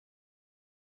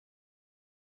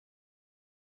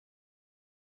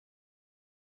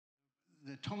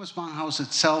The Thomas Mann House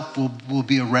itself will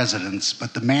be a residence,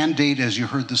 but the mandate, as you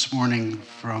heard this morning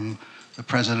from the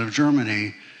President of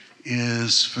Germany,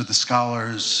 is for the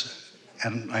scholars,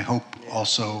 and I hope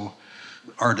also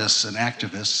artists and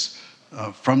activists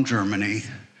from Germany,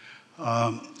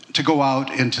 to go out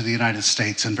into the United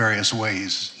States in various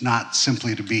ways, not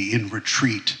simply to be in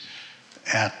retreat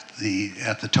at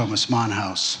the Thomas Mann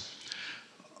House.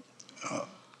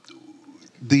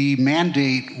 The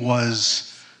mandate was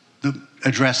to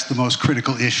address the most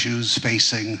critical issues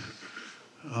facing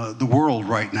the world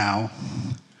right now.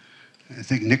 I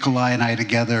think Nikolai and I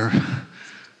together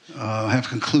have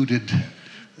concluded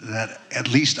that at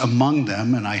least among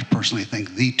them, and I personally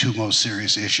think the two most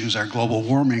serious issues are global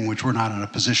warming, which we're not in a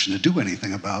position to do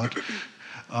anything about,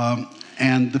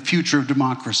 and the future of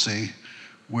democracy,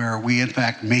 where we in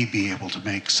fact may be able to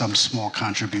make some small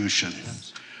contribution.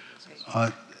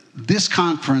 This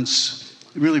conference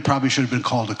really probably should have been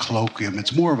called a colloquium.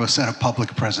 It's more of a set of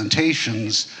public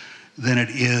presentations than it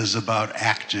is about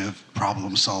active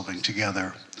problem solving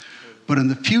together. But in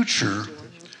the future,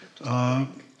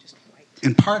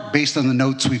 in part based on the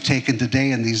notes we've taken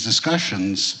today in these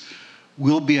discussions,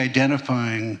 we'll be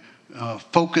identifying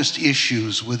focused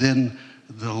issues within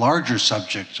the larger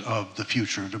subject of the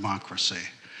future of democracy,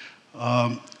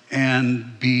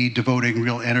 and be devoting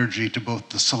real energy to both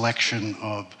the selection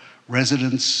of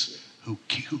residents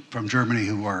from Germany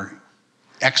who are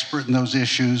expert in those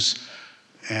issues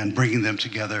and bringing them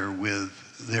together with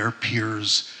their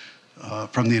peers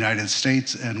from the United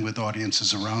States and with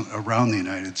audiences around the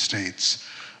United States.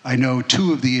 I know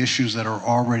two of the issues that are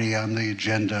already on the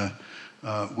agenda.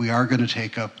 We are going to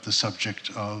take up the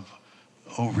subject of,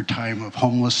 over time, of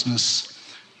homelessness,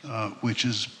 which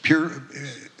is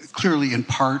clearly in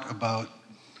part about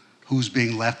who's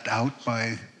being left out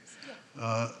by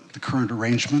the current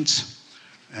arrangements,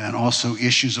 and also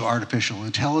issues of artificial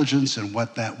intelligence and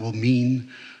what that will mean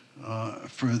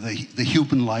for the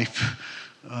human life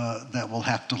that will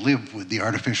have to live with the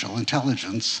artificial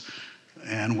intelligence,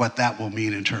 and what that will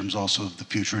mean in terms also of the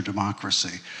future of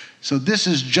democracy. So this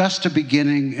is just a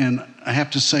beginning, and I have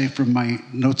to say from my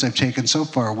notes I've taken so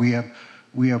far, we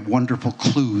have wonderful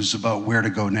clues about where to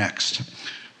go next.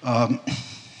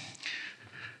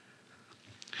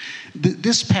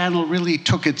 This panel really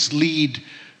took its lead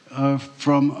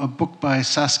from a book by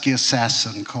Saskia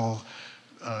Sassen called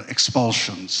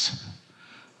Expulsions,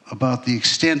 about the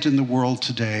extent in the world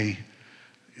today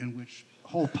in which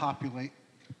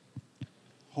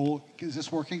is this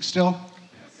working still?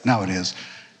 Now it is.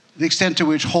 The extent to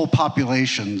which whole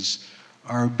populations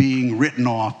are being written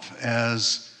off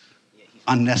as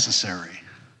unnecessary.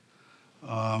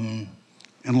 In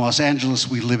Los Angeles,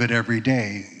 we live it every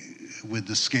day with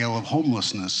the scale of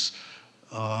homelessness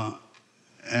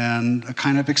and a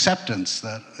kind of acceptance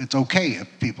that it's okay if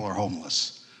people are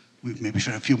homeless. We maybe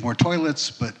should have a few more toilets,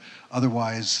 but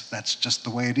otherwise that's just the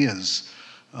way it is.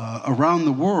 Around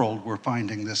the world, we're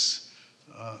finding this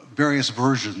various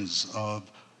versions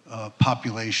of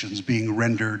populations being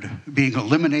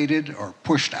eliminated or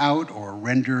pushed out or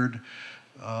rendered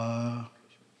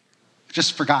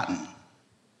just forgotten.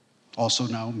 Also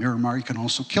now, Miramar can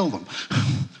also kill them.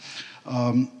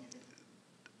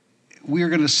 We are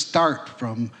going to start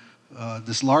from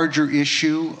this larger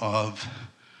issue of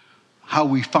how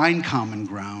we find common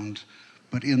ground,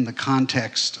 but in the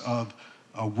context of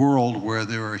a world where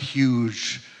there are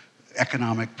huge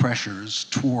economic pressures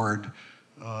toward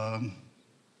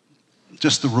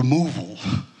just the removal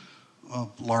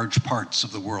of large parts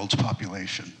of the world's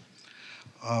population.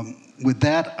 With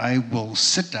that, I will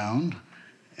sit down,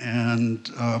 and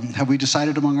have we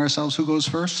decided among ourselves who goes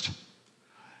first?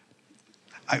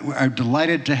 I'm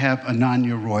delighted to have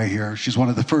Ananya Roy here. She's one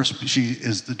of the first. She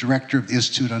is the director of the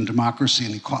Institute on Democracy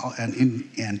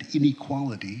and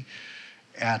Inequality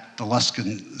at the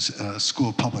Luskin School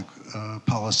of Public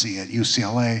Policy at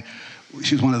UCLA.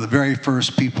 She's one of the very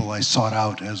first people I sought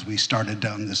out as we started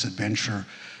down this adventure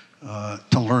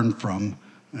to learn from,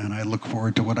 and I look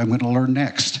forward to what I'm going to learn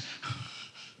next.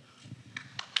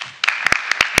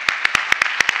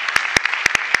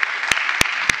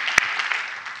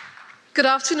 Good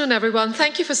afternoon, everyone.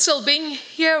 Thank you for still being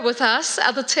here with us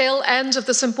at the tail end of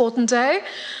this important day.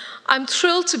 I'm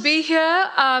thrilled to be here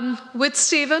with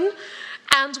Stephen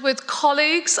and with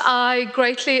colleagues I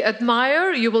greatly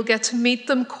admire. You will get to meet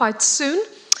them quite soon.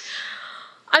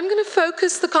 I'm going to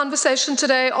focus the conversation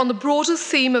today on the broader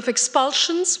theme of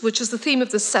expulsions, which is the theme of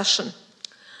this session.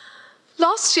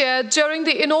 Last year, during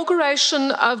the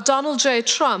inauguration of Donald J.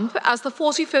 Trump as the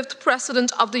 45th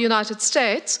President of the United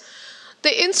States,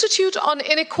 the Institute on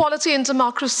Inequality and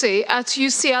Democracy at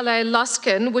UCLA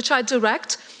Luskin, which I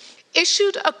direct,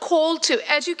 issued a call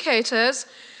to educators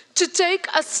to take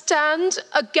a stand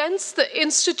against the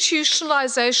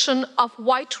institutionalization of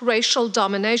white racial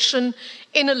domination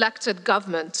in elected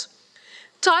government.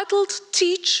 Titled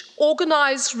Teach,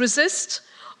 Organize, Resist,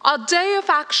 our day of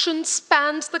action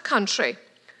spanned the country,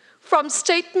 from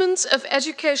statements of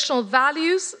educational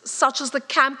values, such as the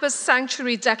Campus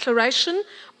Sanctuary Declaration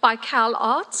by Cal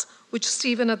Arts, which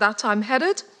Stephen at that time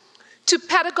headed, to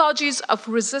pedagogies of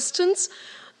resistance.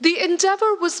 The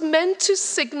endeavor was meant to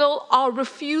signal our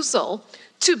refusal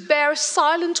to bear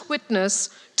silent witness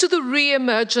to the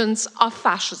re-emergence of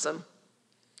fascism.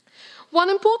 One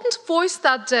important voice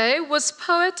that day was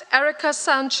poet Erica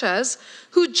Sanchez,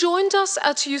 who joined us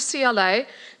at UCLA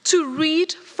to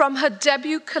read from her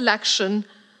debut collection,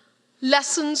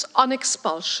 Lessons on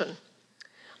Expulsion.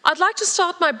 I'd like to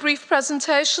start my brief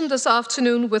presentation this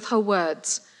afternoon with her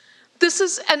words. This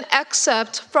is an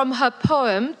excerpt from her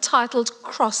poem titled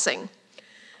Crossing.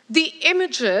 The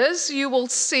images you will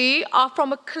see are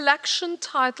from a collection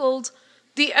titled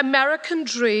The American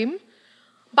Dream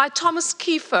by Thomas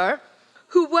Kiefer,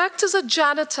 who worked as a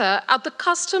janitor at the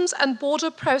Customs and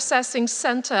Border Processing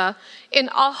Center in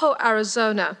Ajo,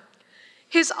 Arizona.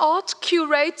 His art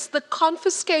curates the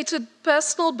confiscated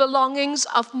personal belongings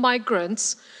of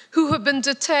migrants who have been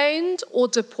detained or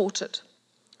deported.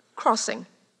 Crossing.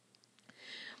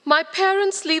 My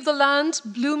parents leave the land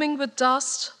blooming with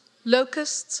dust,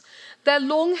 locusts, their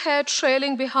long hair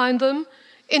trailing behind them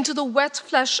into the wet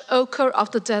flesh ochre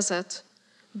of the desert.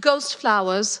 Ghost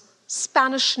flowers,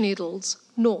 Spanish needles,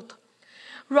 north.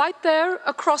 Right there,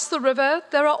 across the river,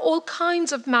 there are all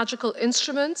kinds of magical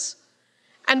instruments,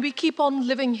 and we keep on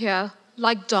living here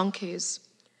like donkeys,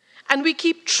 and we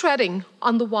keep treading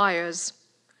on the wires.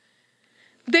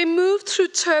 They move through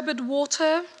turbid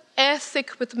water, air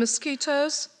thick with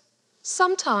mosquitoes.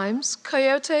 Sometimes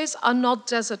coyotes are not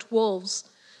desert wolves.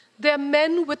 They're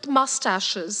men with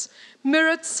mustaches,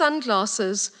 mirrored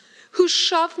sunglasses, who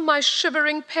shove my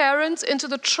shivering parents into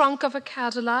the trunk of a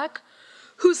Cadillac,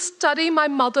 who study my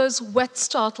mother's wet,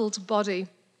 startled body.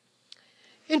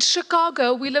 In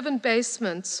Chicago, we live in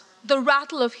basements. The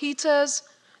rattle of heaters,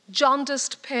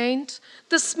 jaundiced paint,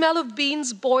 the smell of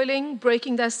beans boiling,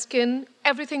 breaking their skin,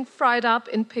 everything fried up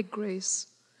in pig grease.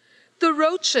 The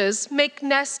roaches make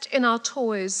nest in our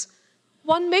toys.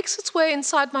 One makes its way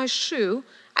inside my shoe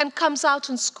and comes out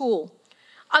in school.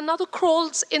 Another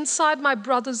crawls inside my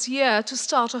brother's ear to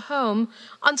start a home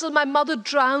until my mother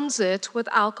drowns it with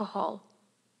alcohol.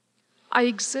 I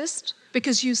exist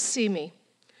because you see me.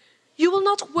 You will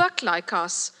not work like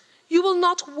us. You will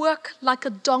not work like a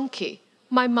donkey,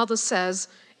 my mother says,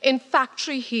 in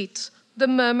factory heat, the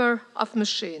murmur of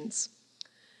machines.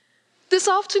 This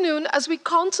afternoon, as we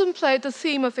contemplate the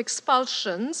theme of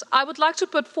expulsions, I would like to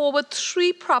put forward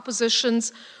 3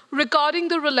 propositions regarding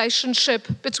the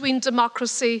relationship between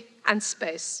democracy and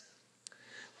space.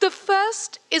 The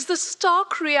first is the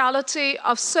stark reality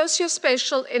of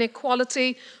sociospatial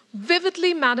inequality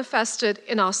vividly manifested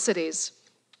in our cities.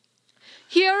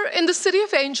 Here in the City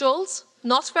of Angels,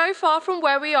 not very far from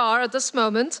where we are at this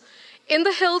moment, in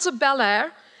the hills of Bel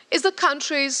Air, is the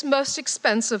country's most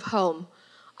expensive home,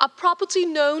 a property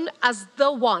known as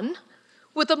The One,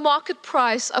 with a market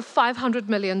price of $500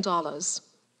 million.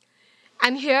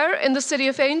 And here in the City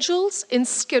of Angels, in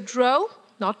Skid Row,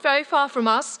 not very far from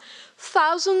us,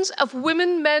 thousands of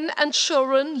women, men, and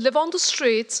children live on the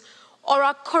streets or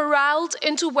are corralled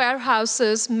into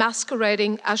warehouses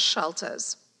masquerading as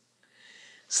shelters.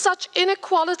 Such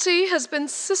inequality has been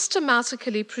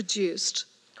systematically produced,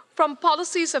 from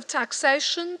policies of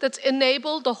taxation that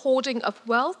enable the hoarding of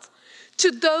wealth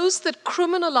to those that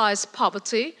criminalize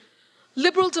poverty.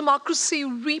 Liberal democracy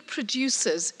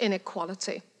reproduces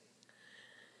inequality.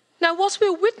 Now, what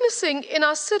we're witnessing in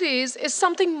our cities is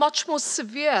something much more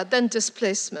severe than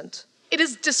displacement. It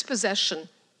is dispossession.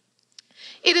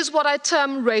 It is what I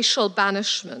term racial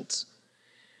banishment.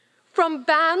 From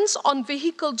bans on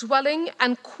vehicle dwelling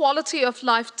and quality of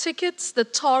life tickets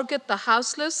that target the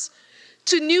houseless,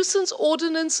 to nuisance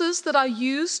ordinances that are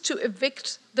used to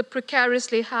evict the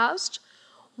precariously housed,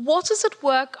 what is at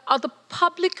work are the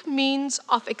public means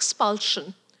of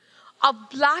expulsion, of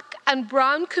Black and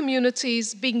brown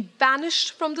communities being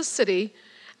banished from the city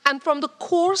and from the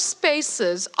core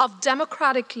spaces of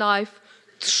democratic life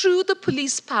through the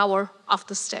police power of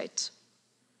the state.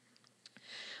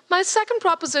 My second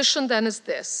proposition then is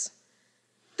this,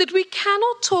 that we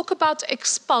cannot talk about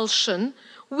expulsion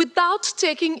without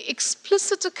taking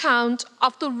explicit account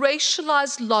of the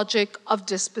racialized logic of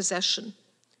dispossession.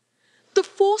 The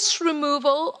forced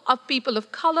removal of people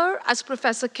of color, as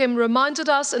Professor Kim reminded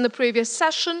us in the previous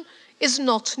session, is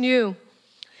not new.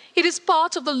 It is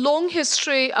part of the long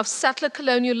history of settler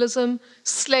colonialism,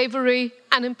 slavery,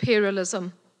 and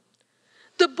imperialism.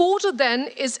 The border then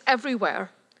is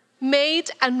everywhere,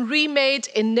 made and remade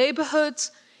in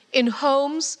neighborhoods, in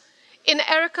homes, in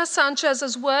Erica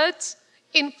Sanchez's words,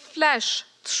 in flesh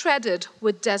threaded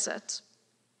with desert.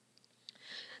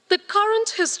 The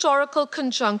current historical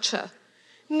conjuncture,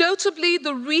 notably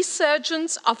the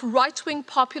resurgence of right-wing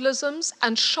populisms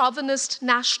and chauvinist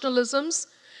nationalisms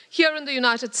here in the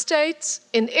United States,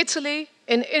 in Italy,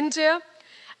 in India,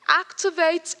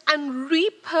 activates and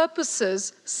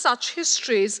repurposes such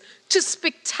histories to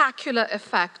spectacular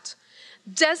effect,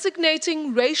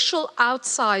 designating racial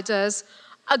outsiders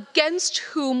against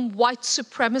whom white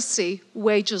supremacy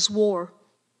wages war.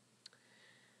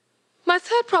 My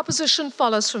third proposition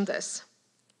follows from this.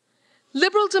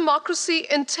 Liberal democracy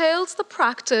entails the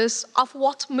practice of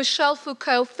what Michel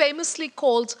Foucault famously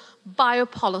called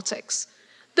biopolitics,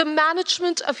 the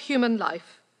management of human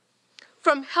life.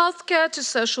 From healthcare to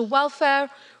social welfare,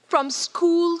 from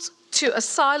schools to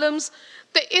asylums,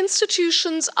 the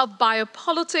institutions of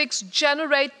biopolitics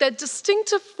generate their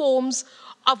distinctive forms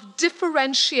of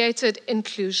differentiated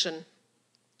inclusion.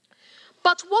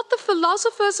 But what the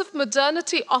philosophers of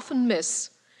modernity often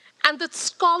miss, and that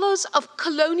scholars of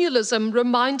colonialism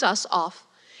remind us of,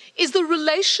 is the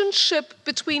relationship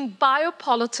between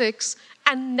biopolitics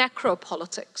and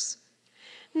necropolitics.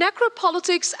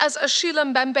 Necropolitics, as Achille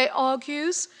Mbembe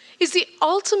argues, is the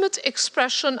ultimate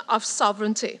expression of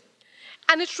sovereignty,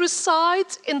 and it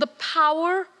resides in the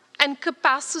power and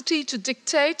capacity to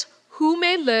dictate who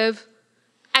may live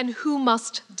and who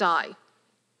must die.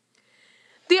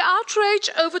 The outrage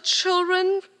over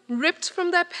children ripped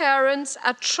from their parents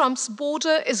at Trump's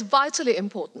border is vitally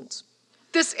important.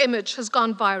 This image has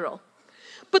gone viral.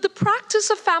 But the practice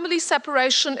of family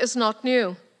separation is not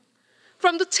new.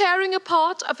 From the tearing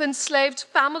apart of enslaved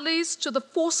families to the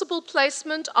forcible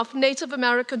placement of Native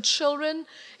American children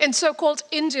in so-called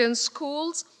Indian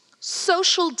schools,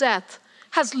 social death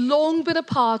has long been a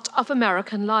part of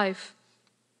American life.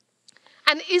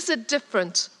 And is it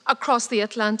different across the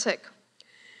Atlantic?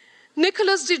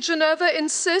 Nicholas de Genova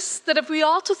insists that if we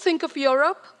are to think of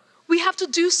Europe, we have to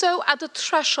do so at the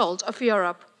threshold of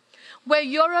Europe, where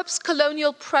Europe's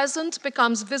colonial present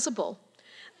becomes visible.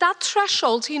 That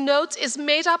threshold, he notes, is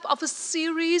made up of a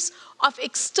series of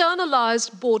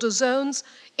externalized border zones,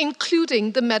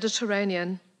 including the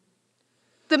Mediterranean.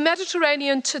 The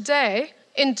Mediterranean today,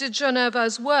 in de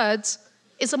Genova's words,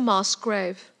 is a mass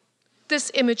grave.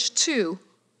 This image, too,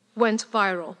 went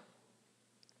viral.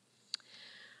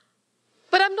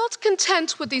 But I'm not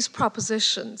content with these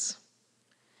propositions.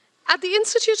 At the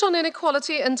Institute on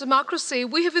Inequality and Democracy,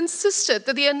 we have insisted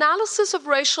that the analysis of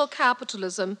racial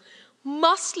capitalism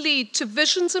must lead to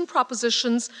visions and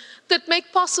propositions that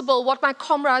make possible what my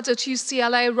comrade at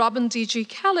UCLA, Robin D.G.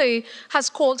 Kelly, has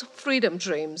called freedom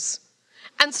dreams.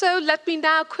 And so let me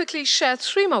now quickly share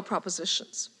three more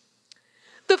propositions.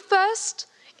 The first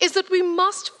is that we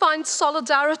must find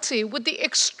solidarity with the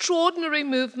extraordinary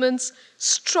movements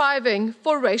striving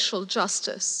for racial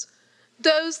justice,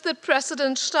 those that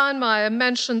President Steinmeier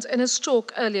mentioned in his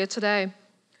talk earlier today.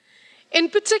 In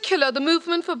particular, the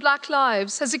movement for Black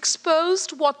Lives has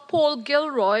exposed what Paul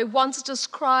Gilroy once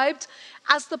described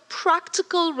as the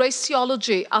practical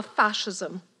raciology of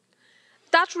fascism.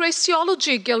 That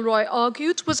raciology, Gilroy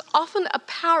argued, was often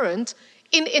apparent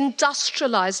in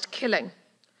industrialized killing.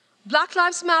 Black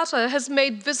Lives Matter has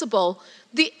made visible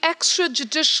the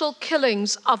extrajudicial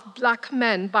killings of black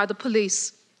men by the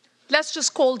police. Let's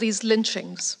just call these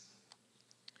lynchings.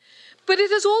 But it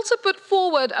has also put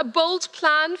forward a bold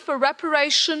plan for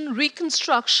reparation,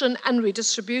 reconstruction, and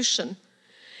redistribution.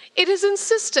 It has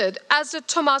insisted, as did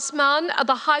Thomas Mann at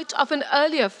the height of an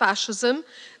earlier fascism,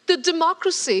 that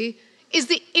democracy is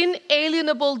the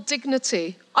inalienable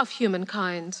dignity of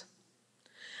humankind.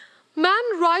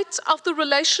 Mann writes of the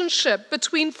relationship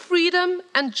between freedom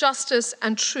and justice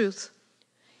and truth.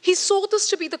 He saw this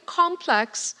to be the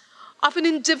complex of an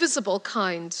indivisible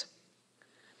kind.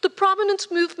 The prominent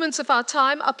movements of our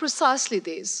time are precisely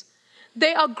these.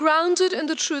 They are grounded in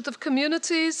the truth of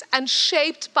communities and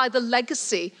shaped by the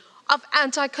legacy of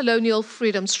anti-colonial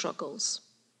freedom struggles.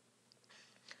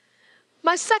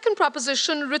 My second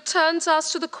proposition returns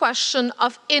us to the question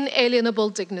of inalienable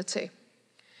dignity.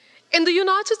 In the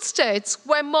United States,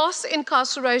 where mass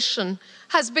incarceration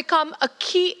has become a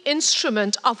key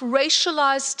instrument of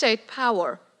racialized state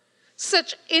power,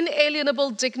 such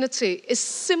inalienable dignity is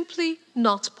simply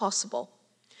not possible.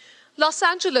 Los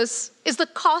Angeles is the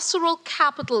carceral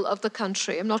capital of the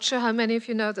country. I'm not sure how many of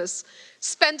you know this,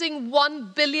 spending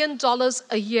 $1 billion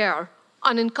a year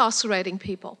on incarcerating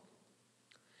people.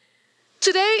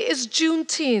 Today is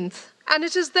Juneteenth, and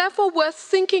it is therefore worth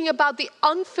thinking about the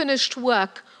unfinished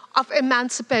work of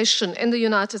emancipation in the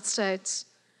United States.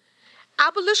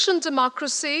 Abolition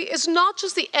democracy is not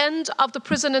just the end of the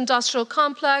prison industrial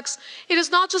complex, it is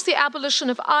not just the abolition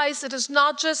of ICE, it is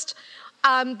not just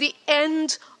the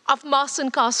end of mass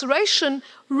incarceration,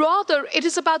 rather it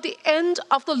is about the end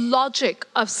of the logic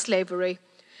of slavery,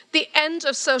 the end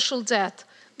of social death,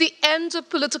 the end of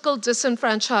political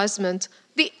disenfranchisement,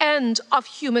 the end of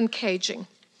human caging.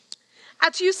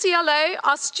 At UCLA,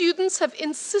 our students have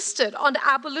insisted on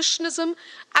abolitionism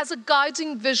as a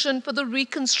guiding vision for the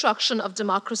reconstruction of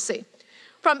democracy,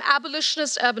 from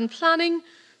abolitionist urban planning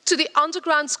to the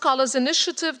Underground Scholars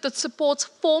Initiative that supports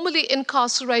formerly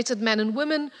incarcerated men and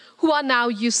women who are now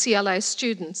UCLA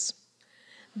students.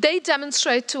 They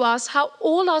demonstrate to us how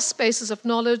all our spaces of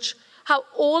knowledge, how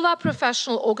all our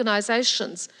professional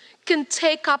organizations can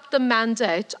take up the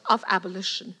mandate of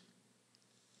abolition.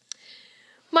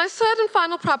 My third and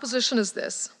final proposition is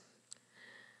this.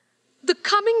 The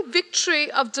coming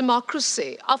victory of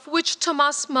democracy, of which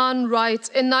Thomas Mann writes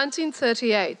in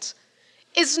 1938,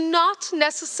 is not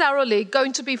necessarily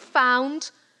going to be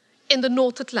found in the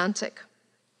North Atlantic.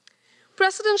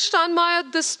 President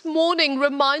Steinmeier this morning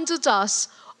reminded us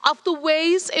of the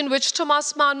ways in which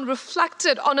Thomas Mann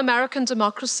reflected on American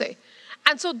democracy,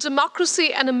 and saw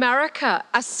democracy and America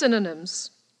as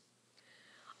synonyms.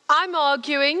 I'm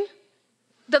arguing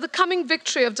that the coming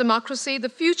victory of democracy, the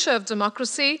future of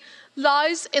democracy,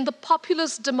 lies in the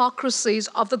populist democracies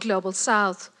of the global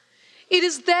South. It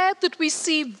is there that we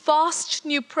see vast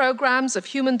new programs of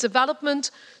human development,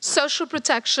 social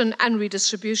protection, and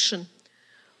redistribution.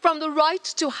 From the right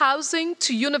to housing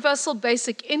to universal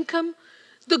basic income,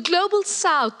 the global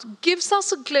South gives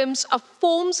us a glimpse of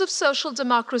forms of social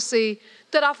democracy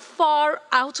that are far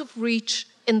out of reach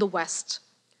in the West.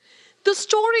 The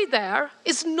story there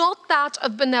is not that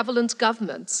of benevolent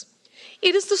governments.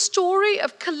 It is the story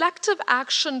of collective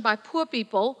action by poor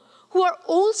people who are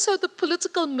also the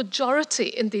political majority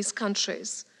in these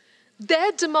countries.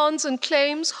 Their demands and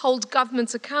claims hold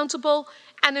governments accountable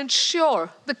and ensure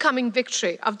the coming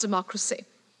victory of democracy.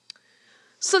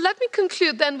 So let me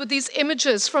conclude then with these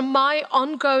images from my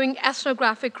ongoing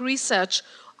ethnographic research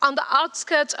on the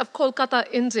outskirts of Kolkata,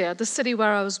 India, the city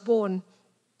where I was born.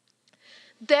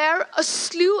 There, a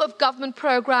slew of government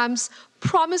programs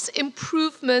promise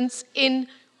improvements in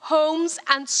homes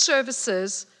and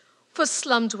services for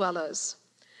slum dwellers.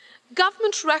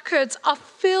 Government records are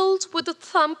filled with the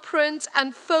thumbprints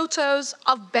and photos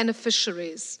of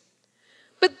beneficiaries.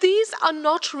 But these are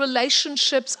not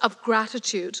relationships of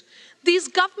gratitude. These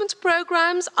government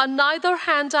programs are neither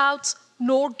handouts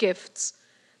nor gifts.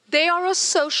 They are a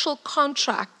social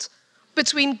contract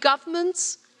between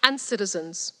governments and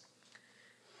citizens.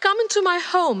 Come into my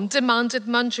home, demanded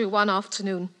Manju one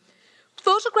afternoon.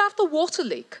 Photograph the water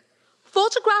leak.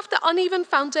 Photograph the uneven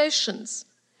foundations.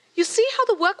 You see how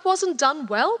the work wasn't done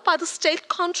well by the state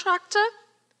contractor?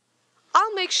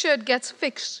 I'll make sure it gets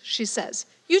fixed, she says.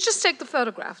 You just take the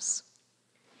photographs.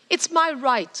 It's my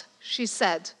right, she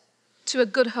said, to a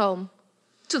good home,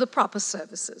 to the proper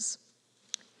services.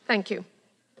 Thank you.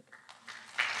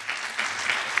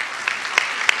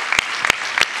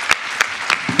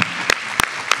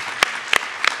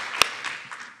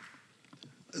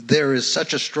 There is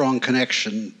such a strong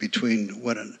connection between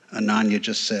what Ananya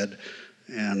just said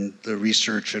and the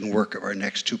research and work of our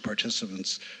next two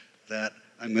participants that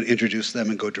I'm going to introduce them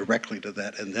and go directly to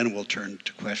that, and then we'll turn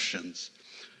to questions.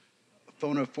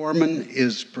 Fonna Forman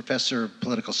is Professor of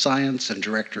Political Science and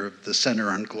Director of the Center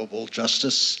on Global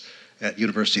Justice at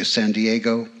University of San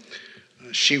Diego.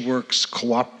 She works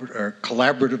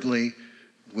collaboratively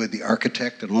with the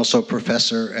architect and also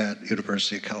professor at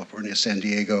University of California, San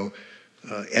Diego,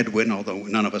 Edwin, although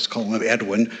none of us call him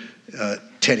Edwin,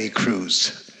 Teddy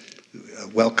Cruz.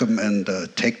 Welcome and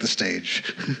take the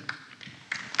stage.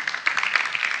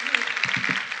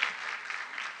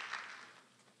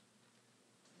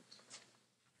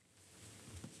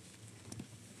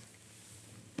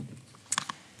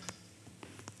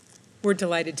 We're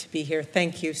delighted to be here.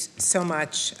 Thank you so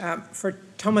much. For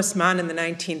Thomas Mann in the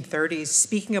 1930s,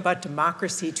 speaking about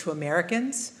democracy to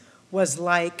Americans was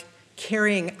like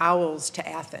carrying owls to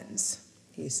Athens,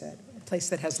 he said, a place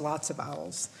that has lots of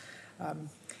owls.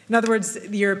 In other words,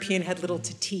 the European had little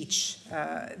to teach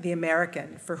the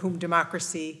American, for whom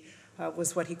democracy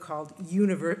was what he called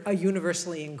a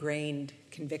universally ingrained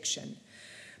conviction.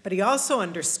 But he also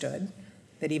understood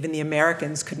that even the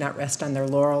Americans could not rest on their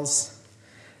laurels,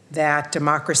 that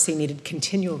democracy needed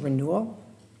continual renewal,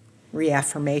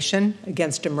 reaffirmation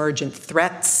against emergent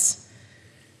threats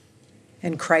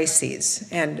and crises.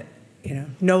 And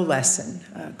no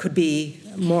lesson could be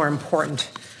more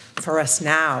important for us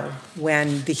now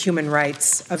when the human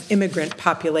rights of immigrant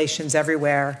populations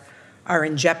everywhere are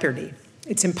in jeopardy.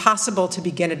 It's impossible to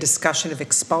begin a discussion of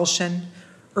expulsion,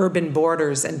 urban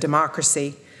borders, and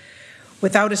democracy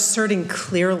without asserting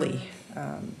clearly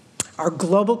our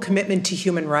global commitment to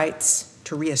human rights,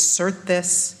 to reassert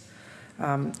this,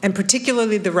 and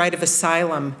particularly the right of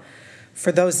asylum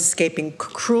for those escaping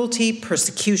cruelty,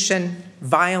 persecution,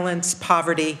 violence,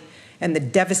 poverty, and the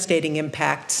devastating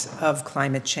impacts of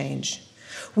climate change.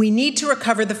 We need to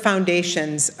recover the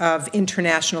foundations of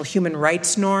international human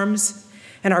rights norms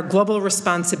and our global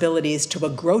responsibilities to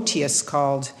what Grotius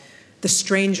called the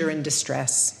stranger in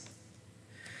distress.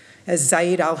 As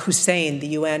Zaid al-Hussein, the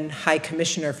UN High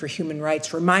Commissioner for Human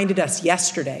Rights, reminded us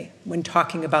yesterday when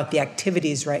talking about the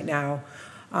activities right now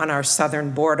on our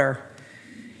southern border,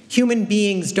 human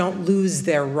beings don't lose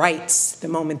their rights the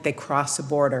moment they cross a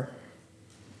border.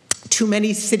 Too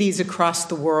many cities across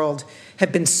the world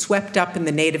have been swept up in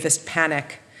the nativist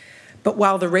panic, but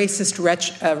while the racist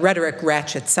rhetoric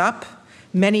ratchets up,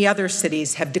 many other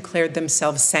cities have declared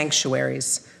themselves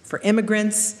sanctuaries for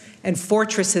immigrants and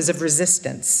fortresses of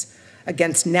resistance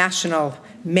against national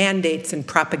mandates and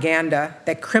propaganda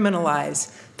that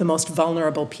criminalize the most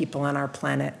vulnerable people on our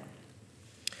planet.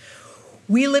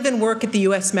 We live and work at the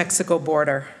US-Mexico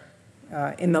border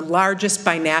in the largest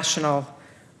binational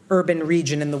urban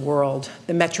region in the world,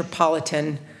 the metropolis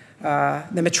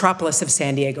of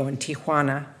San Diego and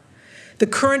Tijuana. The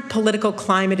current political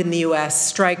climate in the US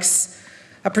strikes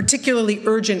a particularly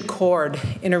urgent chord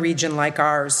in a region like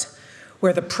ours,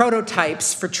 where the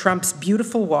prototypes for Trump's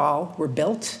beautiful wall were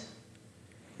built,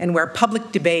 and where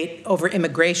public debate over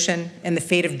immigration and the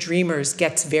fate of dreamers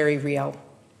gets very real.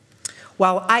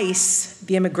 While ICE,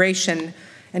 the Immigration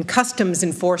and Customs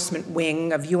Enforcement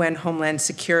wing of UN Homeland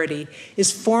Security,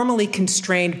 is formally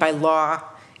constrained by law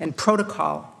and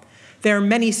protocol, there are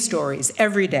many stories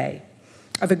every day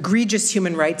of egregious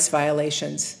human rights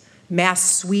violations,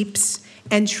 mass sweeps,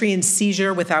 entry and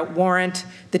seizure without warrant,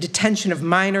 the detention of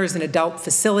minors in adult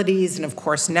facilities, and of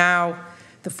course now,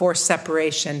 the forced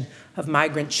separation of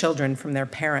migrant children from their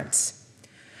parents.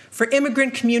 For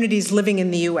immigrant communities living in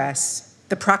the US,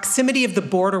 the proximity of the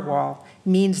border wall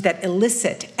means that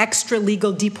illicit,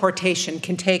 extra-legal deportation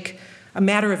can take a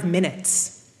matter of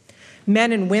minutes.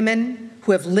 Men and women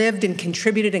who have lived and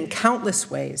contributed in countless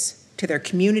ways to their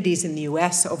communities in the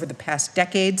US over the past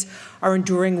decades are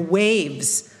enduring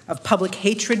waves of public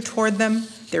hatred toward them,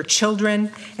 their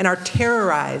children, and are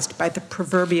terrorized by the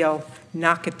proverbial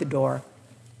knock at the door.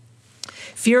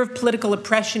 Fear of political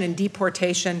oppression and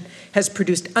deportation has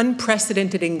produced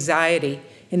unprecedented anxiety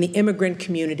in the immigrant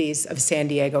communities of San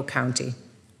Diego County.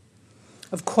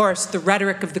 Of course, the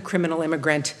rhetoric of the criminal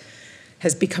immigrant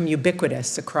has become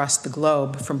ubiquitous across the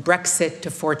globe, from Brexit to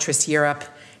Fortress Europe,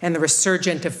 and the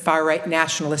resurgence of far-right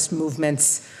nationalist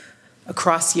movements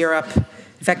across Europe.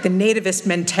 In fact, the nativist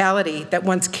mentality that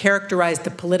once characterized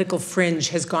the political fringe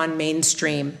has gone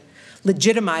mainstream,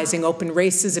 legitimizing open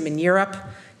racism in Europe,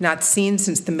 not seen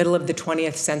since the middle of the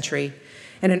 20th century,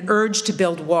 and an urge to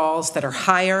build walls that are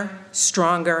higher,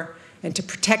 stronger, and to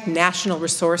protect national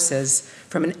resources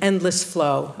from an endless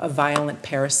flow of violent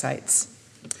parasites.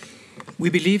 We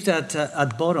believe that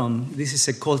at bottom, this is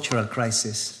a cultural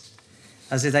crisis,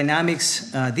 as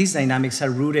these dynamics are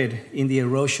rooted in the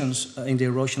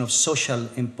erosion of social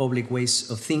and public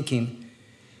ways of thinking,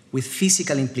 with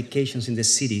physical implications in the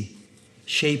city,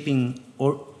 shaping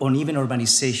uneven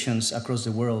urbanizations across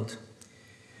the world.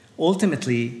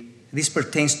 Ultimately, this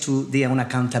pertains to the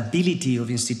unaccountability of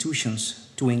institutions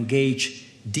to engage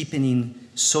deepening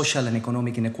social and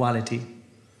economic inequality.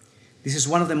 This is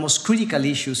one of the most critical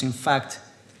issues, in fact,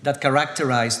 that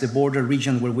characterize the border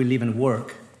region where we live and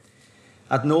work.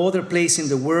 At no other place in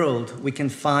the world we can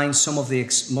find some of the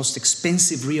most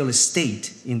expensive real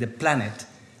estate in the planet,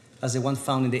 as the one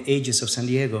found in the edges of San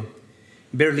Diego,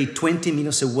 barely 20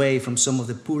 minutes away from some of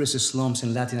the poorest slums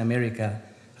in Latin America,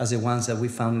 as the ones that we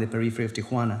found in the periphery of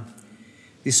Tijuana.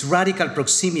 This radical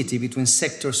proximity between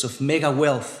sectors of mega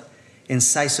wealth and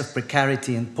sites of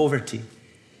precarity and poverty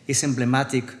is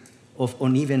emblematic of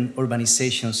uneven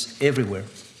urbanizations everywhere.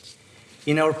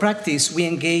 In our practice, we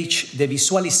engage the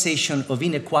visualization of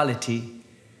inequality,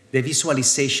 the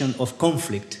visualization of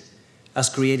conflict as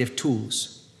creative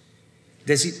tools.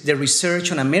 The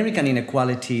research on American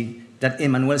inequality that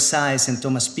Emmanuel Saez and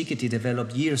Thomas Piketty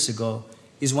developed years ago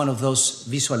is one of those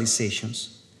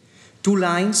visualizations. Two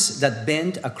lines that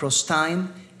bend across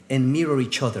time and mirror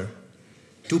each other.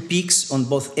 Two peaks on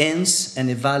both ends and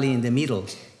a valley in the middle.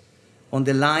 On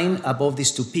the line above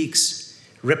these two peaks,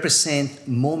 represent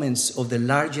moments of the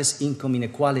largest income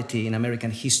inequality in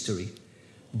American history,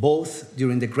 both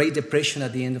during the Great Depression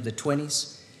at the end of the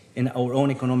 20s and our own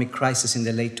economic crisis in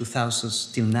the late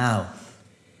 2000s till now.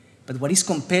 But what is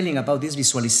compelling about this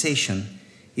visualization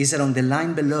is that on the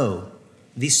line below,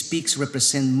 these peaks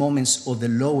represent moments of the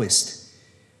lowest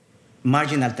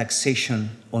marginal taxation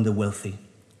on the wealthy.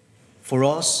 For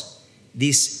us,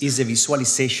 this is a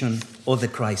visualization of the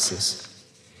crisis,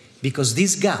 because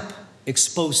this gap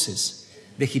exposes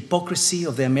the hypocrisy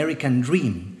of the American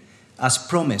dream as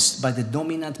promised by the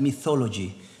dominant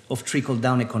mythology of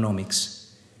trickle-down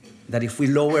economics, that if we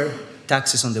lower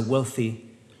taxes on the wealthy,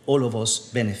 all of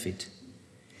us benefit.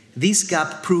 This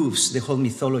gap proves the whole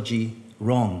mythology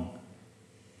wrong.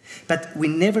 But we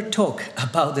never talk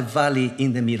about the valley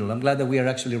in the middle. I'm glad that we are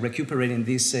actually recuperating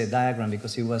this diagram,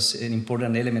 because it was an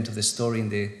important element of the story in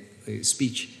the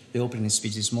speech, the opening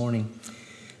speech this morning.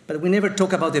 But we never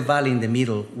talk about the valley in the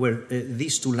middle, where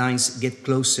these two lines get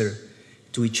closer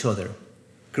to each other,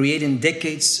 creating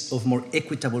decades of more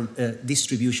equitable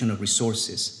distribution of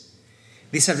resources.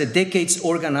 These are the decades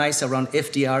organized around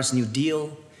FDR's New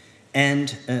Deal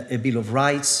and a Bill of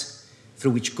Rights,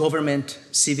 through which government,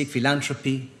 civic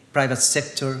philanthropy, private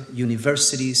sector,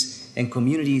 universities, and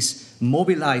communities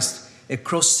mobilized a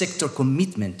cross-sector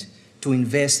commitment to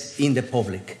invest in the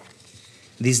public.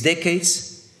 These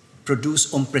decades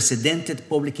produce unprecedented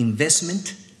public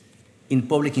investment in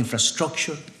public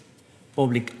infrastructure,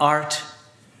 public art,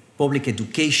 public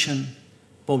education,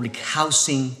 public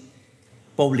housing,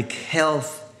 public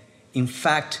health. In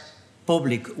fact,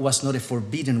 public was not a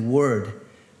forbidden word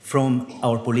from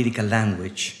our political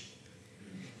language.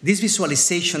 This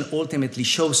visualization ultimately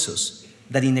shows us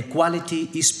that inequality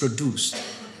is produced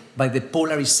by the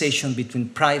polarization between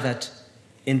private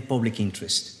and public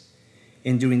interest.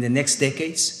 And during the next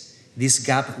decades, this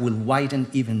gap will widen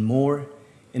even more,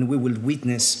 and we will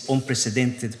witness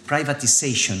unprecedented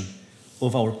privatization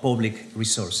of our public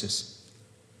resources.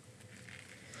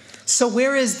 So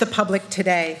where is the public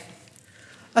today?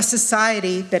 A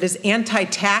society that is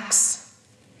anti-tax,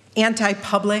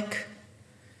 anti-public,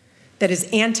 that is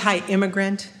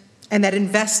anti-immigrant, and that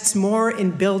invests more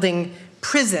in building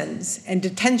prisons and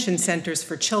detention centers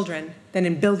for children than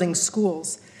in building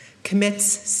schools, commits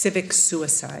civic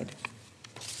suicide.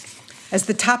 As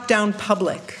the top-down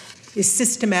public is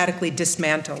systematically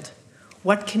dismantled,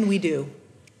 what can we do?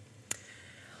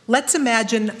 Let's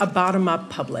imagine a bottom-up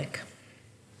public,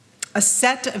 a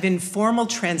set of informal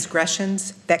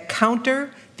transgressions that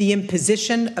counter the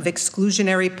imposition of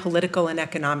exclusionary political and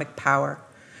economic power,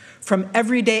 from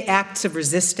everyday acts of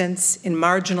resistance in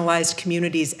marginalized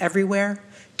communities everywhere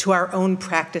to our own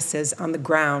practices on the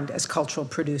ground as cultural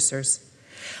producers.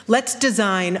 Let's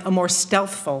design a more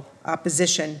stealthful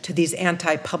opposition to these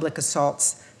anti-public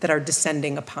assaults that are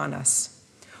descending upon us.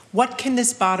 What can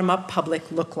this bottom-up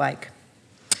public look like?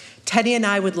 Teddy and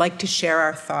I would like to share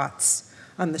our thoughts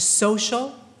on the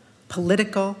social,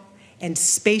 political, and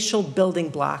spatial building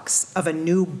blocks of a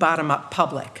new bottom-up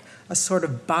public, a sort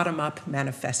of bottom-up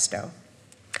manifesto.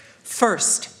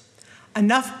 First,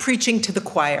 enough preaching to the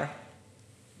choir.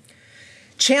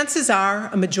 Chances are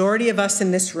a majority of us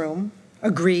in this room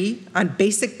agree on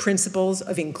basic principles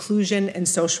of inclusion and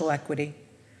social equity.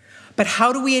 But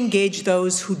how do we engage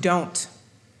those who don't?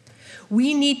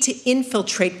 We need to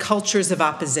infiltrate cultures of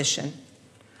opposition,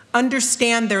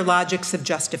 understand their logics of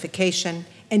justification,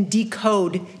 and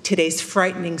decode today's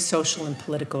frightening social and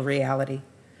political reality.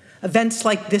 Events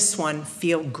like this one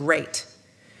feel great,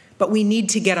 but we need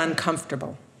to get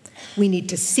uncomfortable. We need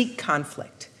to seek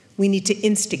conflict. We need to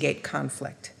instigate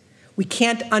conflict. We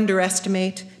can't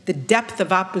underestimate the depth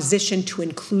of opposition to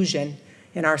inclusion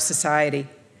in our society.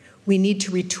 We need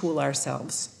to retool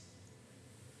ourselves.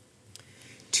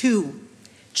 2,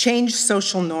 change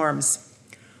social norms.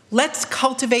 Let's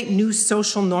cultivate new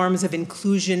social norms of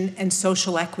inclusion and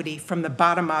social equity from the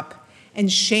bottom up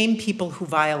and shame people who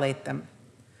violate them.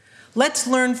 Let's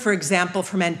learn, for example,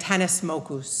 from Antanas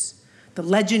Mockus, the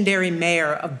legendary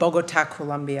mayor of Bogota,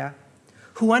 Colombia,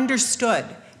 who understood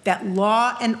that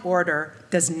law and order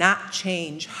does not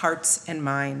change hearts and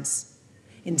minds.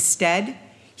 Instead,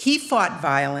 he fought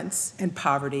violence and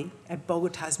poverty at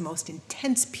Bogota's most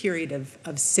intense period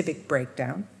of civic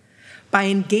breakdown by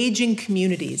engaging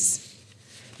communities,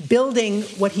 building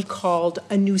what he called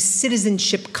a new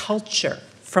citizenship culture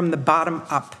from the bottom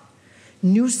up,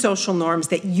 new social norms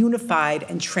that unified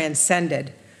and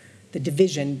transcended the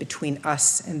division between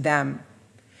us and them.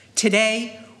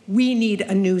 Today, we need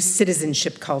a new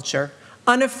citizenship culture,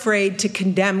 unafraid to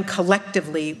condemn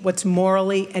collectively what's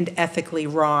morally and ethically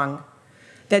wrong,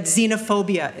 that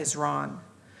xenophobia is wrong,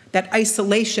 that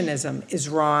isolationism is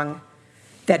wrong,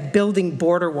 that building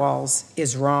border walls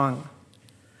is wrong.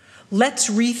 Let's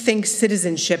rethink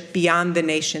citizenship beyond the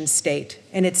nation state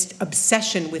and its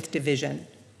obsession with division.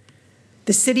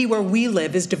 The city where we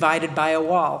live is divided by a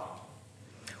wall.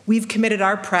 We've committed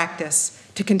our practice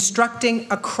to constructing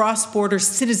a cross-border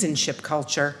citizenship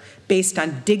culture based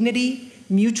on dignity,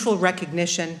 mutual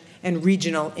recognition, and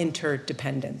regional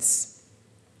interdependence.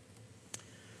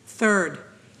 Third,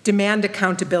 demand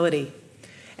accountability.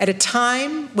 At a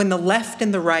time when the left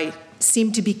and the right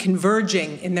seem to be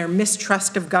converging in their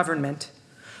mistrust of government,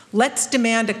 let's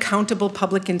demand accountable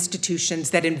public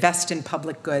institutions that invest in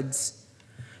public goods.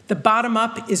 The bottom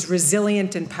up is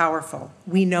resilient and powerful.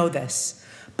 We know this.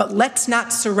 But let's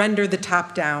not surrender the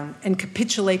top down and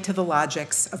capitulate to the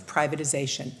logics of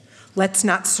privatization. Let's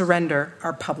not surrender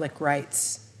our public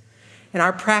rights. In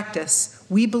our practice,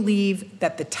 we believe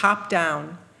that the top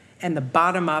down and the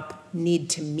bottom up need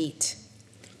to meet,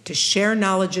 to share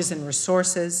knowledges and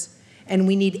resources, and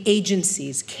we need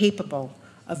agencies capable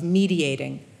of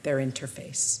mediating their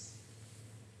interface.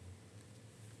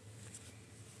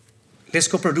 Let's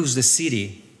co-produce the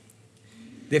city.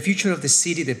 The future of the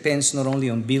city depends not only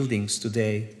on buildings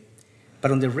today,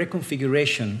 but on the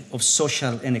reconfiguration of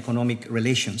social and economic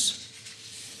relations.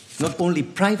 Not only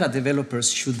private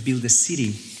developers should build the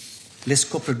city, let's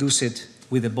co-produce it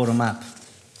with the bottom up.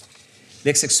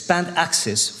 Let's expand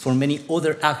access for many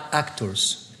other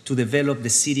actors to develop the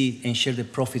city and share the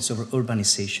profits of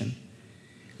urbanization.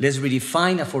 Let's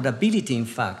redefine affordability, in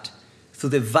fact, through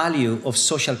the value of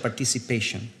social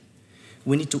participation.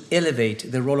 We need to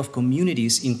elevate the role of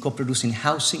communities in co-producing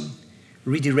housing,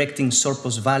 redirecting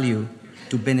surplus value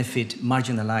to benefit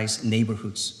marginalized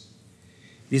neighborhoods.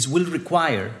 This will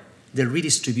require the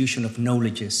redistribution of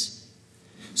knowledges.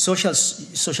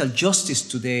 Social justice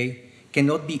today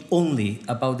cannot be only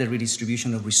about the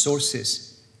redistribution of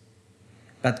resources,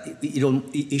 but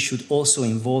it should also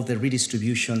involve the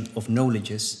redistribution of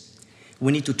knowledges.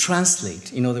 We need to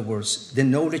translate, in other words, the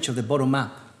knowledge of the bottom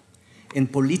up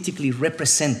and politically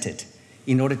represent it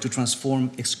in order to transform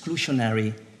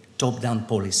exclusionary top-down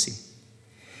policy.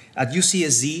 At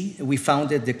UCSD, we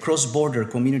founded the Cross-Border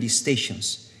Community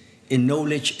Stations, a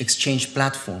knowledge exchange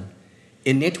platform,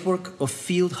 a network of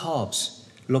field hubs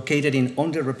located in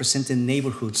underrepresented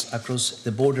neighborhoods across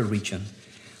the border region,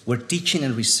 where teaching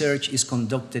and research is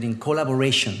conducted in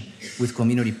collaboration with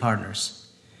community partners.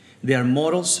 They are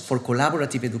models for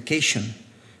collaborative education,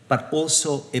 but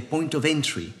also a point of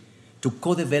entry to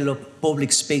co-develop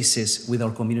public spaces with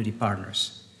our community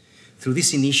partners. Through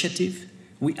this initiative,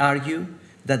 we argue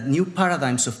that new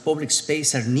paradigms of public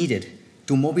space are needed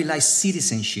to mobilize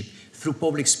citizenship through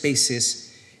public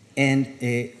spaces, and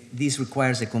this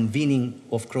requires a convening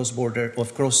of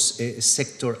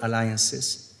cross-sector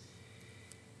alliances.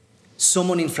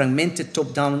 Summoning fragmented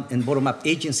top-down and bottom-up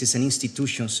agencies and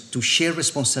institutions to share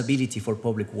responsibility for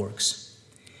public works.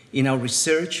 In our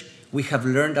research, we have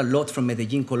learned a lot from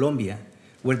Medellin, Colombia,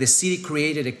 where the city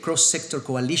created a cross-sector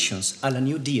coalitions a la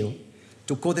New Deal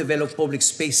to co-develop public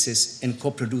spaces and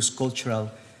co-produce cultural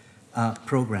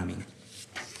programming.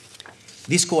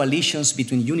 These coalitions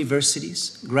between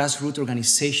universities, grassroots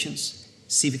organizations,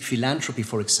 civic philanthropy,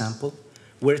 for example,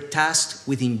 were tasked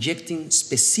with injecting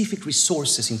specific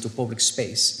resources into public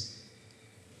space,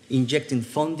 injecting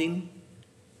funding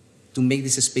to make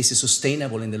these spaces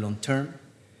sustainable in the long term,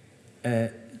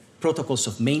 protocols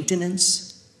of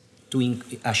maintenance to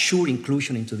assure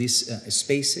inclusion into these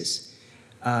spaces,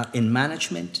 and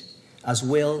management, as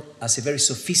well as a very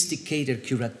sophisticated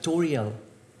curatorial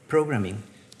programming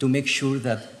to make sure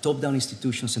that top-down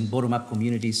institutions and bottom-up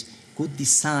communities could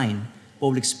design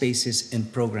public spaces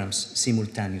and programs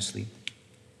simultaneously.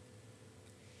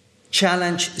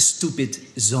 Challenge stupid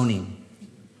zoning.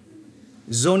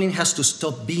 Zoning has to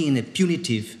stop being a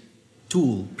punitive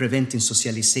tool preventing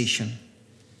socialization.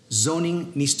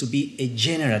 Zoning needs to be a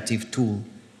generative tool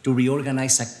to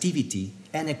reorganize activity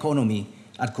and economy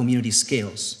at community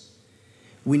scales.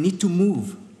 We need to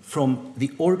move from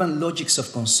the urban logics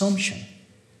of consumption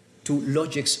to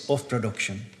logics of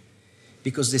production,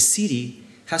 because the city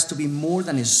has to be more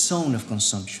than a zone of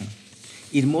consumption.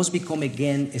 It must become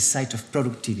again a site of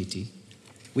productivity.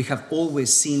 We have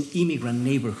always seen immigrant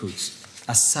neighborhoods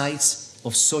as sites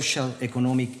of social,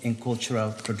 economic, and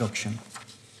cultural production.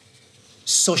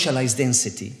 Socialized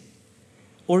density.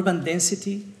 Urban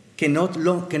density can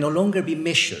no longer be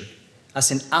measured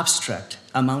as an abstract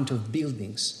amount of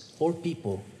buildings or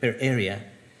people per area,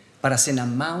 but as an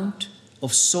amount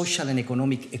of social and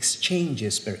economic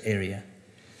exchanges per area.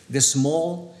 The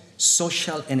small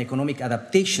social and economic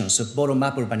adaptations of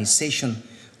bottom-up urbanization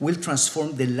will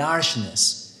transform the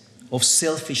largeness of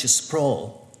selfish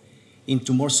sprawl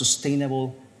into more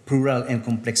sustainable, plural, and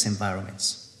complex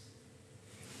environments.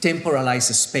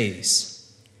 Temporalize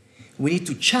space. We need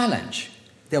to challenge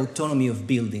the autonomy of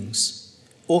buildings,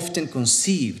 often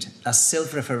conceived as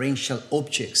self-referential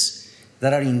objects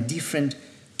that are indifferent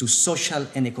to social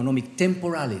and economic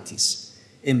temporalities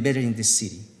embedded in the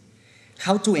city.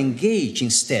 How to engage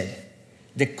instead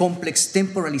the complex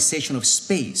temporalization of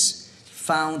space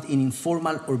found in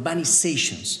informal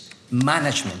urbanization's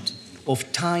management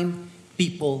of time,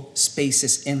 people,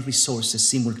 spaces, and resources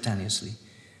simultaneously.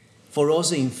 For us,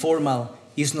 the informal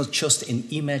is not just an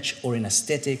image or an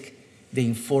aesthetic, the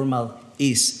informal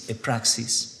is a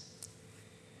praxis.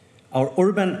 Our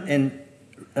urban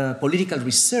and political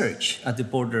research at the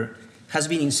border has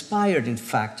been inspired, in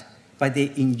fact, by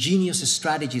the ingenious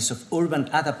strategies of urban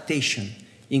adaptation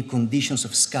in conditions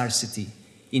of scarcity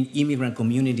in immigrant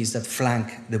communities that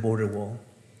flank the border wall.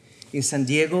 In San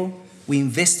Diego, we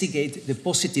investigate the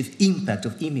positive impact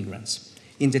of immigrants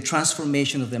in the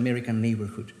transformation of the American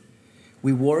neighborhood.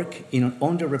 We work in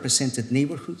underrepresented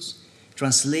neighborhoods,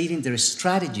 translating their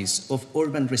strategies of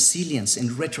urban resilience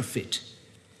and retrofit,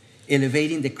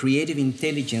 elevating the creative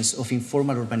intelligence of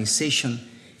informal urbanization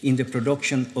in the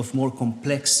production of more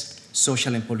complex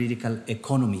social and political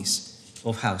economies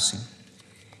of housing.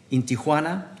 In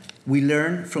Tijuana, we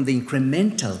learn from the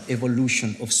incremental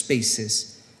evolution of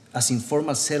spaces as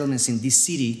informal settlements in this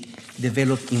city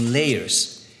develop in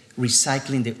layers,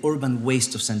 recycling the urban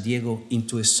waste of San Diego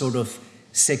into a sort of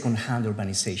second-hand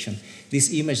urbanization.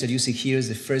 This image that you see here is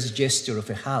the first gesture of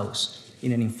a house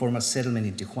in an informal settlement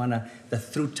in Tijuana that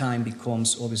through time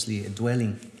becomes obviously a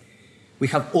dwelling. We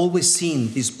have always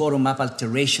seen these bottom-up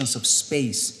alterations of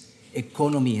space,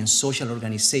 economy, and social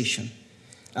organization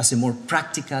as a more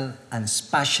practical and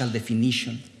spatial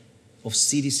definition of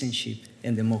citizenship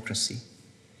and democracy.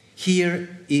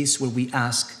 Here is where we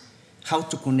ask how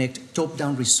to connect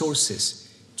top-down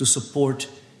resources to support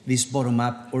this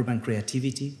bottom-up urban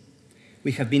creativity.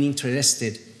 We have been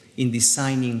interested in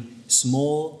designing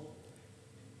small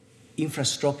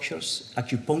infrastructures,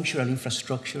 acupunctural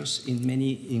infrastructures in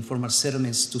many informal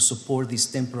settlements to support these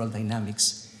temporal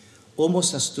dynamics,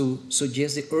 almost as to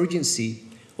suggest the urgency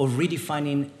of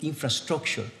redefining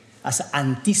infrastructure as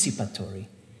anticipatory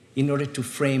in order to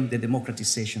frame the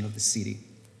democratization of the city.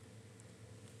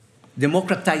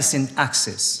 Democratizing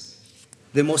access.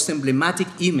 The most emblematic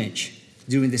image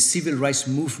during the civil rights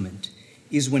movement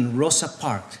is when Rosa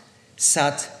Parks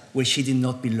sat where she did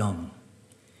not belong.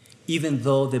 Even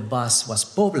though the bus was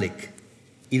public,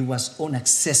 it was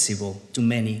inaccessible to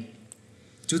many.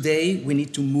 Today, we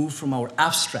need to move from our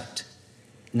abstract,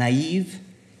 naive,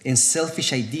 and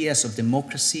selfish ideas of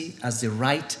democracy as the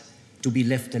right to be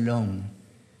left alone.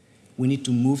 We need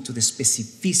to move to the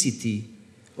specificity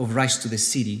of rights to the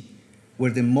city,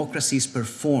 where democracy is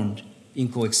performed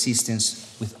in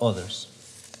coexistence with others.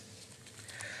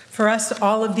 For us,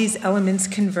 all of these elements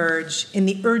converge in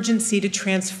the urgency to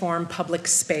transform public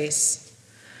space.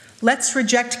 Let's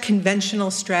reject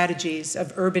conventional strategies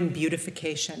of urban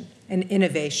beautification and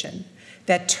innovation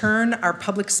that turn our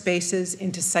public spaces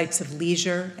into sites of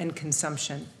leisure and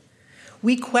consumption.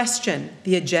 We question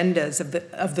the agendas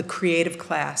of the creative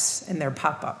class and their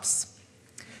pop-ups.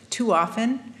 Too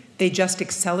often, they just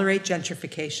accelerate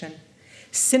gentrification,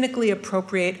 cynically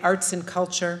appropriate arts and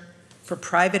culture for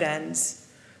private ends,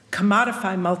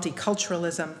 commodify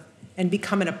multiculturalism, and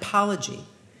become an apology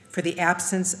for the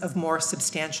absence of more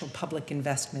substantial public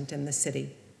investment in the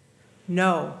city.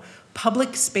 No,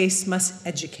 public space must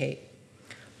educate.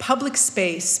 Public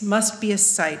space must be a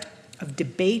site of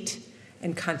debate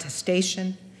and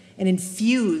contestation and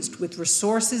infused with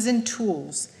resources and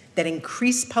tools that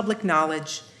increase public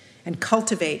knowledge and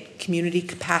cultivate community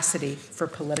capacity for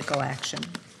political action.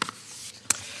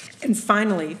 And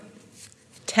finally,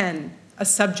 10, a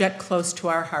subject close to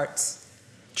our hearts,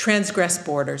 transgress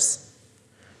borders.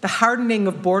 The hardening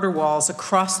of border walls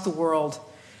across the world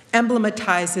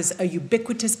emblematizes a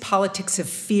ubiquitous politics of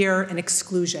fear and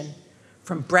exclusion,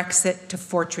 from Brexit to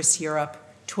Fortress Europe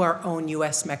to our own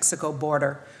US-Mexico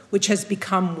border, which has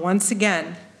become once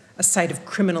again a site of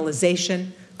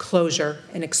criminalization, closure,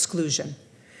 and exclusion.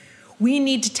 We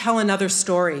need to tell another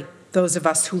story, those of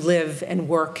us who live and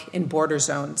work in border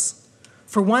zones.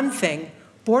 For one thing,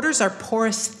 borders are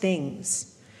porous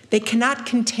things. They cannot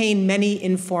contain many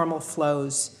informal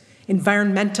flows,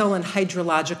 environmental and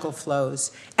hydrological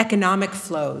flows, economic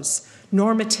flows,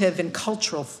 normative and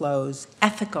cultural flows,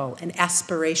 ethical and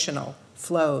aspirational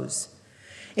flows.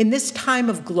 In this time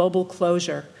of global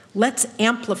closure, let's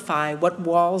amplify what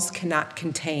walls cannot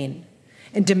contain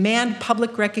and demand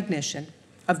public recognition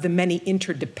of the many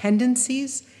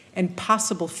interdependencies and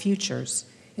possible futures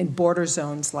in border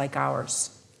zones like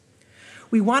ours.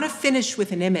 We want to finish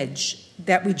with an image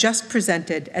that we just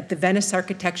presented at the Venice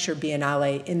Architecture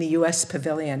Biennale in the US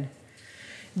Pavilion.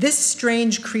 This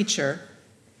strange creature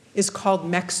is called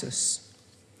Mexus,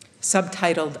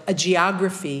 subtitled A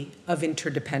Geography of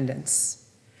Interdependence.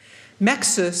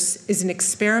 Mexus is an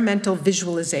experimental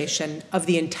visualization of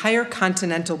the entire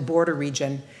continental border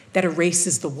region that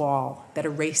erases the wall, that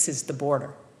erases the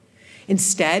border.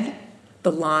 Instead,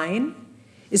 the line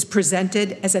is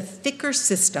presented as a thicker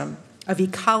system of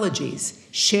ecologies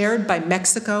shared by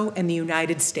Mexico and the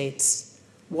United States,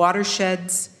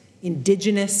 watersheds,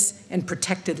 indigenous and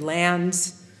protected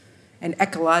lands, and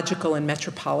ecological and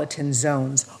metropolitan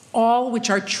zones, all which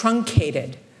are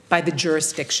truncated by the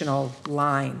jurisdictional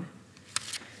line.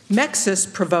 Mexus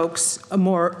provokes a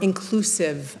more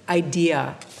inclusive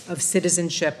idea of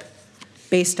citizenship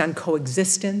based on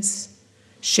coexistence,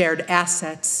 shared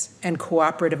assets, and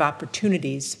cooperative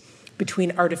opportunities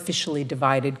between artificially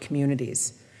divided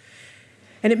communities.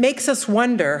 And it makes us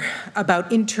wonder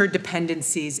about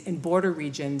interdependencies in border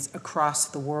regions across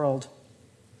the world.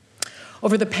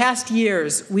 Over the past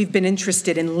years, we've been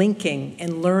interested in linking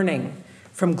and learning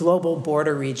from global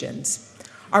border regions.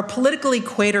 Our Political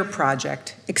Equator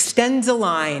project extends a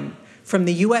line from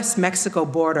the US-Mexico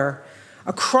border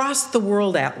across the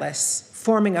world atlas,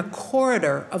 forming a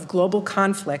corridor of global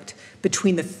conflict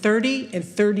between the 30 and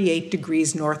 38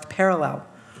 degrees north parallel.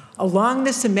 Along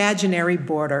this imaginary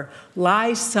border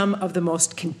lies some of the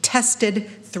most contested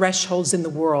thresholds in the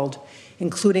world,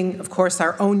 including, of course,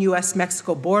 our own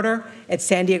US-Mexico border at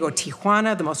San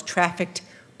Diego-Tijuana, the most trafficked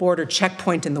border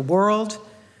checkpoint in the world,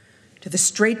 to the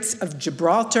Straits of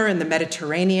Gibraltar in the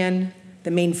Mediterranean, the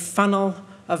main funnel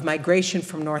of migration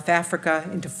from North Africa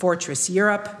into fortress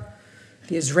Europe,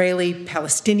 the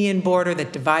Israeli-Palestinian border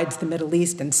that divides the Middle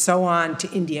East, and so on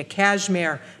to India,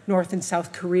 Kashmir, North and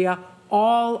South Korea,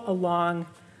 all along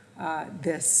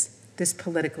this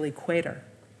political equator.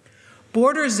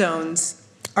 Border zones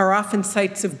are often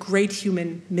sites of great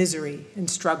human misery and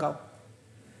struggle,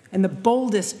 and the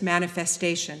boldest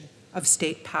manifestation of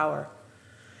state power.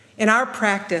 In our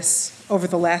practice over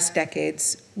the last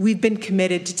decades, we've been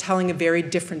committed to telling a very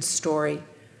different story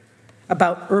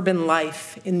about urban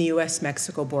life in the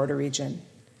US-Mexico border region.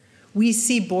 We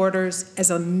see borders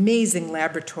as amazing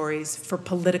laboratories for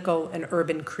political and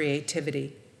urban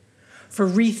creativity, for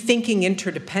rethinking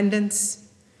interdependence,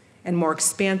 and more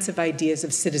expansive ideas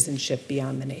of citizenship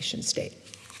beyond the nation state.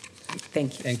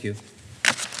 Thank you. Thank you.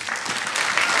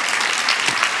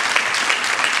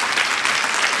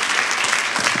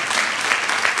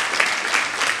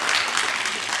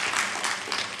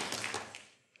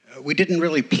 We didn't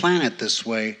really plan it this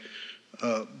way,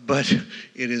 but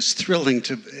it is thrilling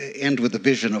to end with a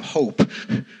vision of hope.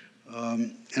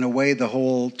 In a way, the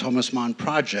whole Thomas Mann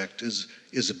project is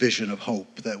a vision of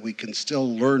hope, that we can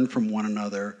still learn from one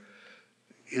another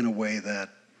in a way that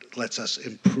lets us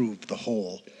improve the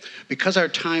whole. Because our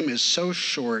time is so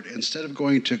short, instead of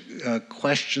going to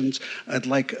questions, I'd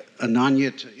like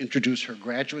Ananya to introduce her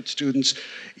graduate students.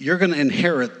 You're going to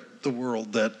inherit the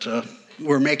world that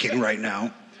we're making right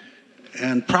now.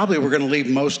 And probably we're going to leave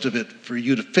most of it for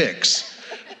you to fix.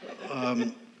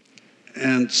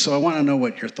 And so I want to know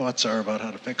what your thoughts are about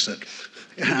how to fix it.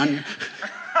 Anya?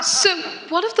 So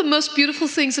one of the most beautiful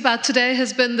things about today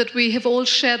has been that we have all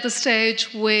shared the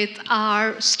stage with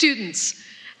our students.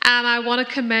 And I want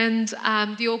to commend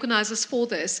the organizers for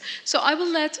this. So I will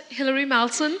let Hilary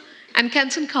Malson and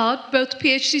Kenton Card, both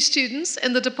PhD students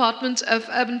in the Department of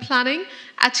Urban Planning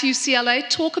at UCLA,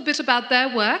 talk a bit about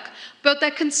their work, both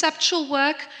their conceptual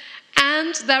work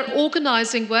and their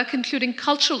organizing work, including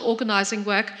cultural organizing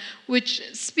work, which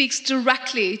speaks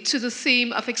directly to the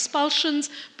theme of expulsions,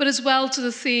 but as well to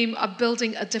the theme of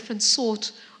building a different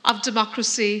sort of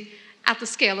democracy at the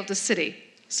scale of the city.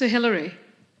 So Hilary.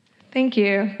 Thank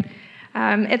you.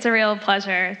 It's a real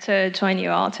pleasure to join you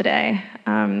all today.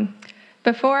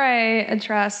 Before I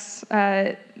address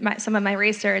some of my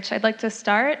research, I'd like to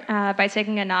start by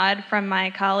taking a nod from my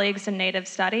colleagues in Native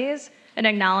Studies and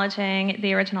acknowledging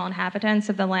the original inhabitants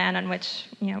of the land on which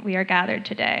we are gathered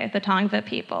today, the Tongva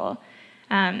people.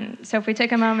 So if we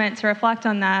take a moment to reflect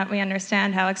on that, we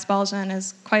understand how expulsion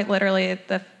is quite literally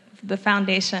the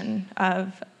foundation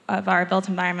of our built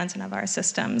environments and of our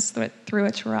systems through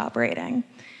which we're operating.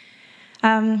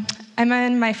 I'm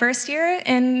in my first year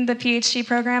in the PhD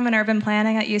program in urban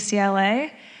planning at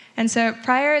UCLA. And so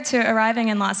prior to arriving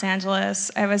in Los Angeles,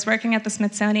 I was working at the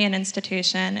Smithsonian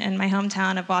Institution in my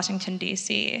hometown of Washington,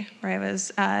 D.C., where I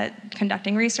was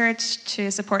conducting research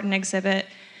to support an exhibit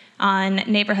on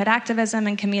neighborhood activism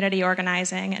and community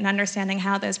organizing and understanding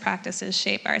how those practices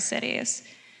shape our cities.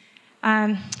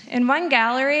 In one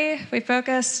gallery, we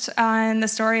focused on the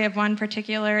story of one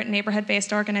particular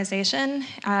neighborhood-based organization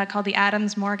called the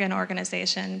Adams Morgan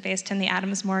Organization, based in the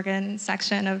Adams Morgan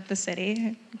section of the city.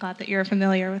 I'm glad that you're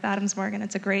familiar with Adams Morgan.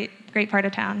 It's a great part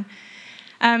of town.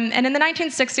 And in the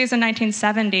 1960s and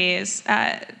 1970s,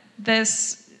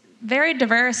 this very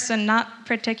diverse and not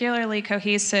particularly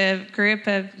cohesive group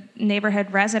of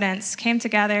neighborhood residents came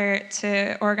together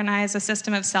to organize a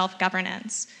system of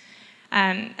self-governance.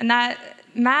 And that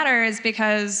matters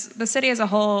because the city as a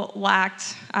whole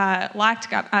lacked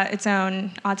its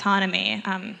own autonomy,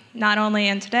 not only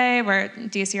in today where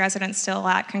DC residents still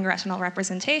lack congressional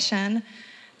representation,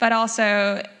 but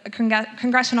also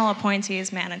congressional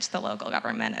appointees manage the local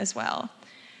government as well.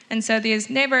 And so these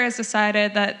neighbors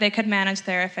decided that they could manage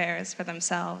their affairs for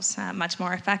themselves much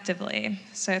more effectively.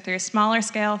 So through smaller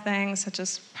scale things such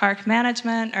as park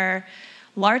management, or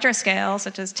larger scale,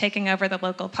 such as taking over the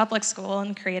local public school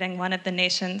and creating one of the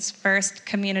nation's first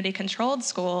community-controlled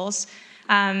schools,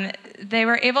 they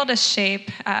were able to shape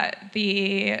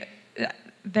their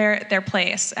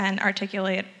place and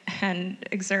articulate and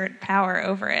exert power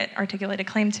over it, articulate a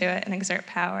claim to it and exert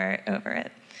power over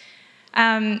it.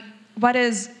 What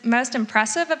is most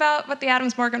impressive about what the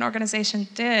Adams Morgan Organization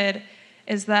did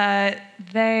is that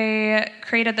they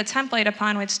created the template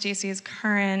upon which DC's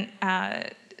current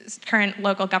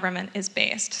local government is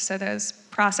based. So those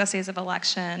processes of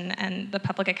election and the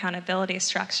public accountability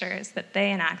structures that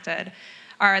they enacted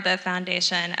are the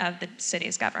foundation of the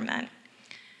city's government.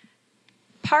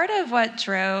 Part of what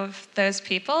drove those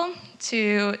people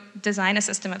to design a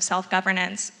system of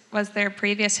self-governance was their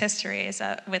previous histories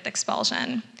with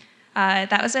expulsion.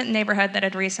 That was a neighborhood that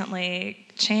had recently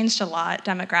changed a lot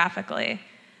demographically.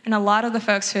 And a lot of the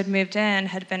folks who had moved in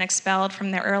had been expelled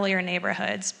from their earlier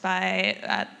neighborhoods by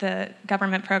the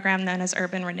government program known as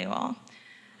urban renewal.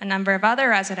 A number of other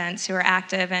residents who were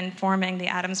active in forming the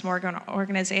Adams Morgan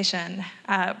Organization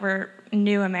were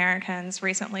new Americans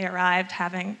recently arrived,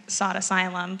 having sought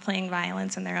asylum, fleeing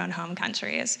violence in their own home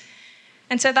countries.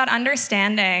 And so that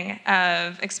understanding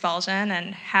of expulsion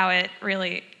and how it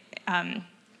really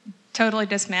totally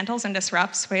dismantles and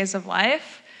disrupts ways of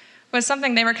life was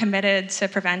something they were committed to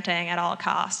preventing at all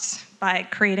costs by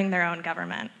creating their own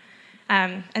government.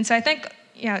 And so I think,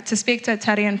 to speak to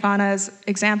Teddy and Fonna's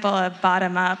example of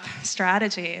bottom-up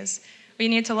strategies, we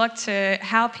need to look to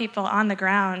how people on the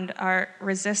ground are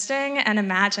resisting and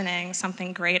imagining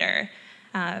something greater,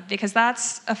 because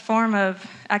that's a form of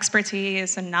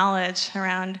expertise and knowledge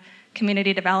around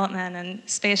community development and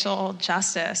spatial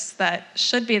justice that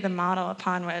should be the model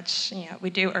upon which we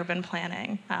do urban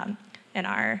planning in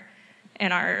our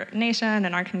nation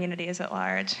and our communities at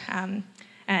large.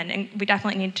 And we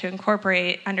definitely need to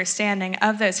incorporate understanding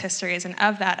of those histories and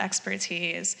of that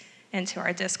expertise into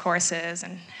our discourses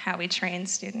and how we train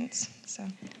students. So,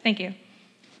 thank you.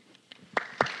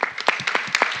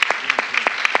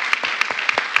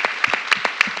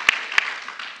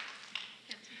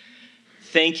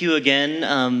 Thank you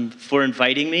again for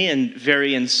inviting me and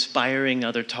very inspiring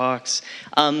other talks.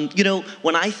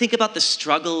 When I think about the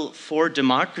struggle for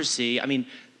democracy,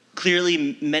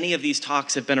 clearly many of these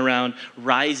talks have been around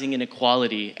rising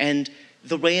inequality and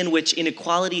the way in which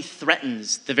inequality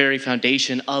threatens the very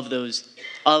foundation of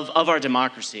our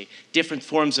democracy, different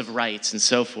forms of rights and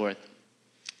so forth.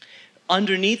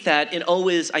 Underneath that,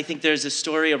 I think there's a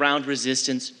story around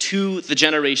resistance to the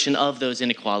generation of those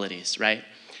inequalities, right?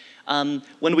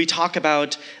 When we talk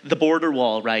about the border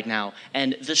wall right now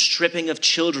and the stripping of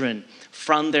children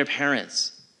from their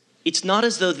parents, it's not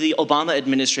as though the Obama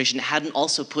administration hadn't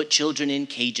also put children in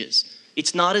cages.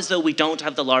 It's not as though we don't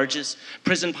have the largest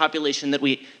prison population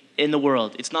in the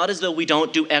world. It's not as though we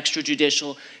don't do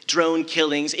extrajudicial drone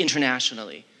killings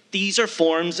internationally. These are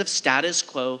forms of status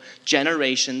quo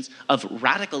generations of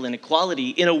radical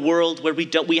inequality in a world where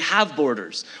we have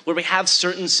borders, where we have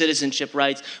certain citizenship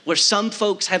rights, where some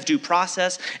folks have due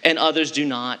process and others do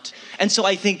not. And so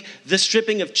I think the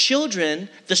stripping of children,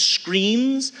 the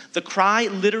screams, the cry,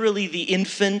 literally the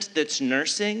infant that's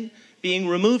nursing, being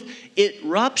removed, it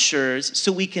ruptures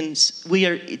so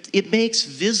it makes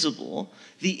visible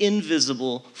the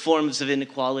invisible forms of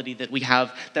inequality that we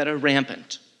have that are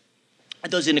rampant.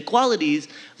 And those inequalities,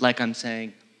 like I'm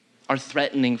saying, are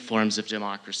threatening forms of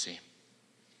democracy.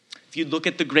 If you look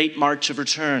at the Great March of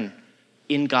Return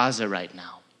in Gaza right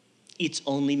now, it's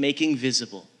only making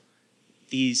visible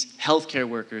these healthcare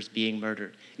workers being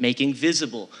murdered, making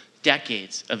visible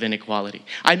decades of inequality.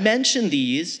 I mention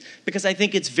these because I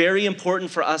think it's very important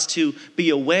for us to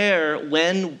be aware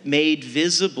when made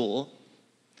visible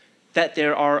that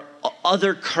there are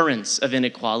other currents of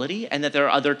inequality and that there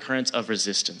are other currents of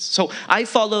resistance. So I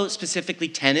follow specifically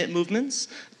tenant movements,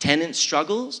 tenant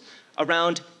struggles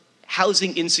around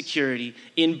housing insecurity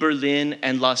in Berlin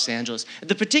and Los Angeles.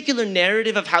 The particular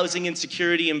narrative of housing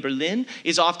insecurity in Berlin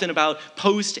is often about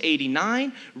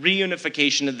post-89,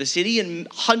 reunification of the city, and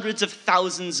hundreds of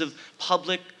thousands of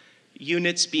public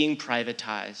units being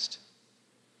privatized.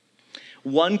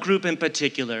 One group in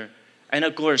particular, and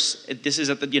of course, this is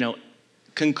at the,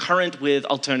 concurrent with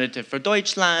Alternative for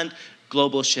Deutschland,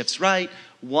 Global Shifts Right,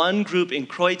 one group in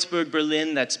Kreuzberg,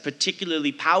 Berlin, that's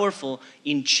particularly powerful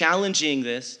in challenging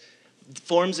this,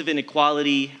 forms of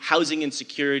inequality, housing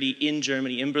insecurity in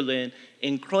Germany, in Berlin,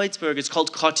 in Kreuzberg, it's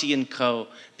called Kotti & Co.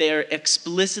 They are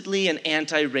explicitly an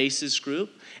anti-racist group,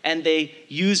 and they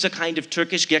use a kind of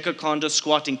Turkish Gekkokonda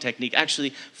squatting technique. Actually,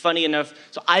 funny enough,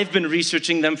 so I've been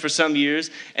researching them for some years,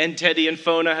 and Teddy and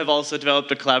Fonna have also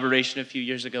developed a collaboration a few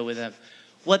years ago with them.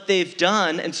 What they've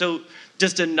done, and so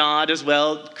just a nod as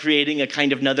well, creating a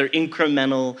kind of another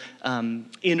incremental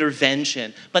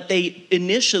intervention. But they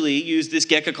initially used this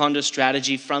Gekkokonda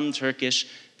strategy from Turkish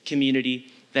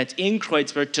community that's in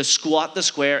Kreuzberg to squat the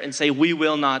square and say, we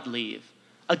will not leave.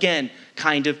 Again,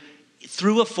 kind of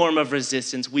through a form of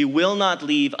resistance, we will not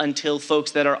leave until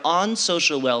folks that are on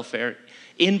social welfare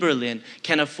in Berlin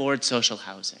can afford social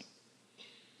housing.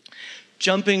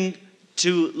 Jumping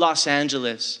to Los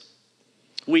Angeles,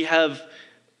 we have,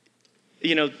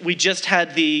 we just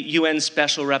had the UN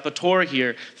Special Rapporteur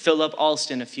here, Philip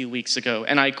Alston, a few weeks ago,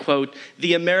 and I quote,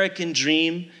 "The American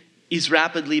dream is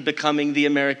rapidly becoming the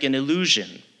American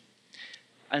illusion."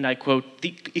 And I quote,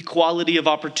 "The equality of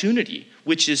opportunity,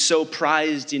 which is so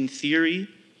prized in theory,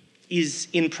 is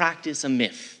in practice a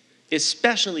myth,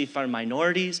 especially for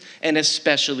minorities and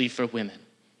especially for women."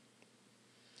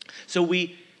 So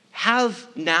we have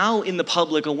now in the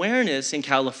public awareness in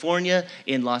California,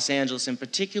 in Los Angeles in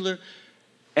particular,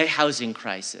 a housing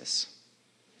crisis.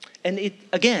 And it,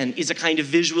 again, is a kind of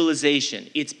visualization.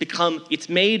 It's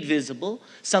made visible,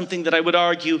 something that I would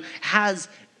argue has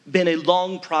been a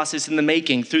long process in the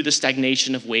making through the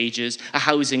stagnation of wages, a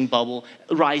housing bubble,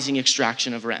 rising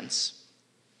extraction of rents.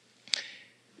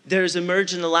 There's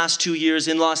emerged in the last 2 years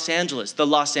in Los Angeles, the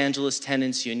Los Angeles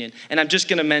Tenants Union. And I'm just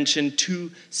going to mention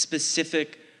two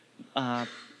specific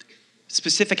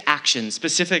actions,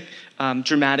 specific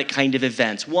dramatic kind of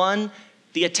events. One,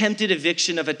 the attempted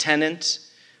eviction of a tenant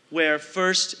where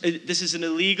first, this is an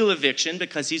illegal eviction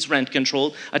because he's rent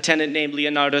controlled, a tenant named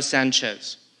Leonardo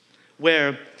Sanchez,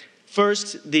 where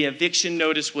first the eviction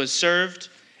notice was served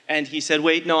and he said,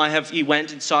 wait, no, he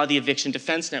went and saw the Eviction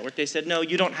Defense Network. They said, no,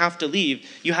 you don't have to leave.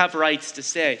 You have rights to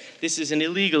stay. This is an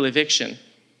illegal eviction.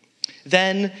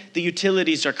 Then the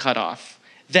utilities are cut off.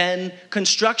 Then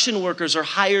construction workers are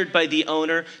hired by the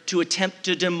owner to attempt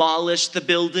to demolish the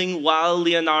building while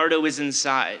Leonardo is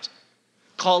inside.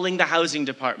 Calling the housing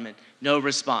department, no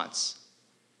response.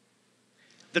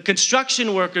 The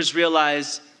construction workers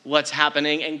realize what's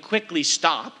happening and quickly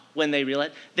stop when they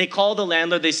realize. They call the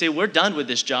landlord, they say, we're done with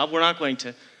this job. We're not going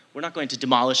to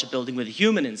demolish a building with a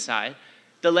human inside.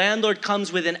 The landlord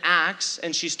comes with an axe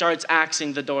and she starts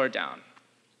axing the door down.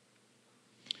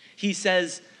 He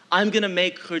says, I'm going to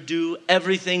make her do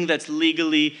everything that's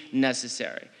legally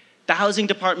necessary. The housing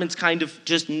department's kind of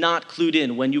just not clued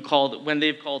in when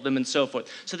they've called them and so forth.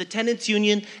 So the tenants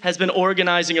union has been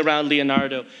organizing around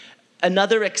Leonardo.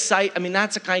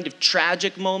 That's a kind of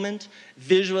tragic moment,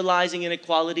 visualizing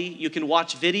inequality. You can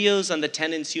watch videos on the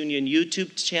tenants union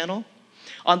YouTube channel.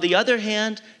 On the other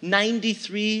hand,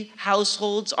 93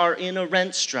 households are in a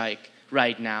rent strike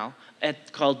right now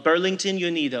called Burlington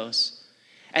Unidos.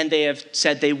 And they have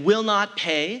said they will not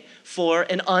pay for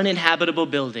an uninhabitable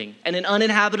building. And an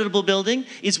uninhabitable building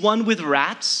is one with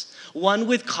rats, one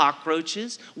with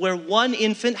cockroaches, where one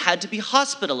infant had to be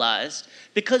hospitalized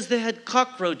because they had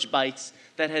cockroach bites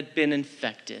that had been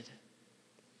infected.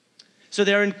 So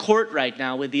they're in court right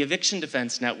now with the Eviction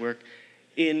Defense Network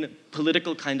in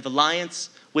political kind of alliance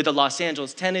with the Los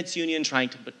Angeles Tenants Union, trying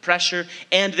to put pressure,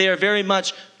 and they're very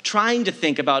much trying to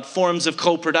think about forms of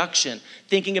co-production,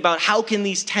 thinking about how can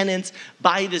these tenants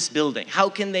buy this building? How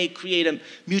can they create a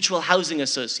mutual housing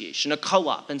association, a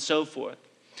co-op, and so forth?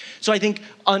 So I think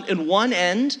on one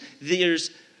end,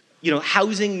 there's,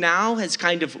 housing now has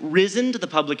kind of risen to the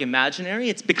public imaginary.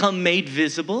 It's become made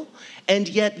visible, and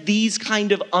yet these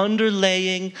kind of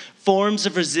underlaying forms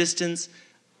of resistance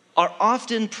are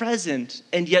often present,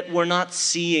 and yet we're not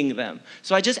seeing them.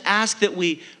 So I just ask that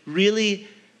we really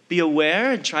be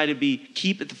aware and try to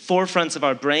keep at the forefronts of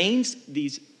our brains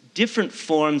these different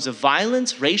forms of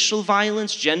violence, racial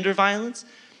violence, gender violence,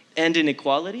 and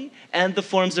inequality, and the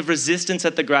forms of resistance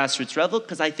at the grassroots level,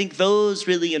 because I think those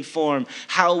really inform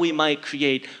how we might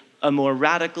create a more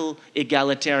radical,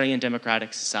 egalitarian,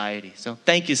 democratic society. So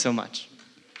thank you so much.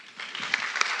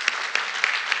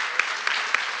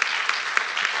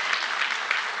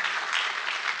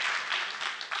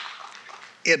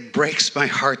 It breaks my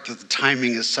heart that the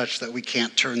timing is such that we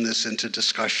can't turn this into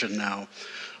discussion now.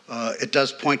 It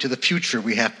does point to the future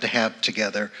we have to have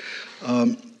together.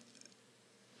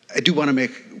 I do want to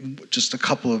make just a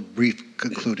couple of brief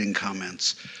concluding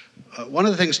comments. One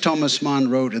of the things Thomas Mann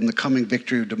wrote in The Coming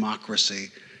Victory of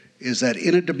Democracy is that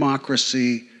in a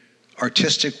democracy,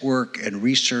 artistic work and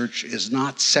research is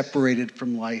not separated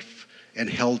from life and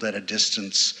held at a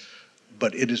distance,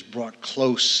 but it is brought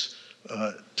close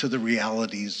to the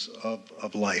realities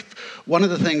of life. One of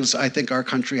the things I think our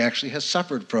country actually has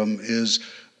suffered from is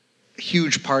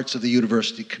huge parts of the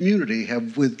university community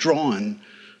have withdrawn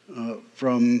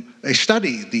from, they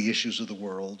study the issues of the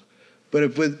world, but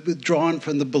have withdrawn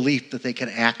from the belief that they can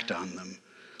act on them.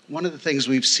 One of the things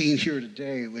we've seen here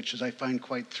today, which is I find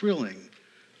quite thrilling,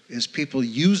 is people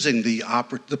using the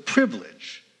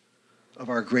privilege of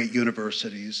our great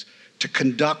universities to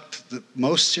conduct the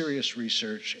most serious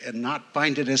research and not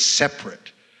find it as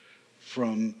separate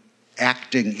from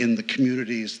acting in the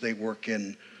communities they work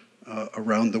in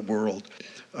around the world.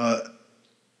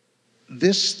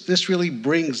 This really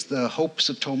brings the hopes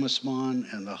of Thomas Mann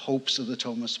and the hopes of the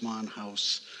Thomas Mann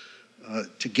House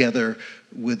together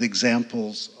with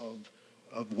examples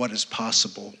of what is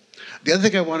possible. The other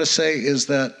thing I want to say is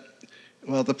that,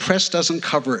 well, the press doesn't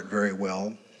cover it very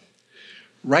well.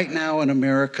 Right now in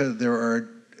America, there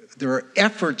are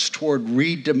efforts toward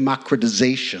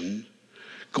re-democratization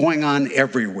going on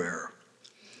everywhere.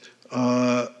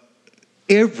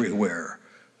 Everywhere.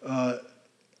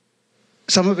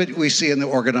 Some of it we see in the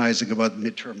organizing about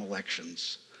midterm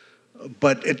elections.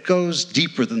 But it goes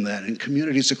deeper than that in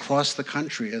communities across the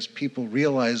country as people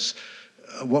realize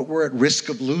what we're at risk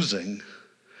of losing,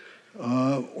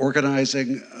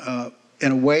 organizing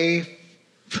in a way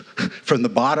from the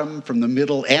bottom, from the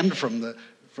middle, and from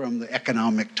the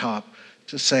economic top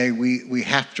to say we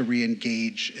have to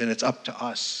re-engage, and it's up to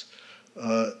us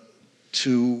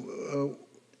to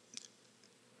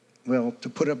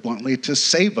put it bluntly, to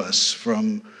save us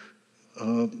from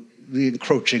the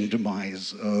encroaching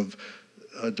demise of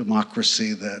a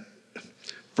democracy that,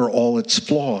 for all its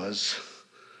flaws,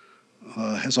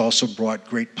 has also brought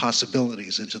great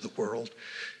possibilities into the world.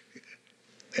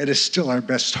 It is still our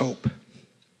best hope.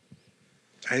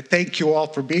 I thank you all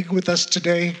for being with us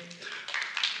today.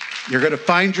 You're going to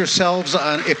find yourselves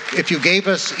on, if you gave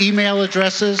us email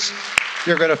addresses,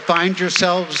 you're going to find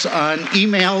yourselves on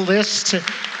email lists,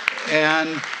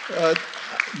 and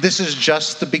this is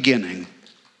just the beginning.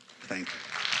 Thank you.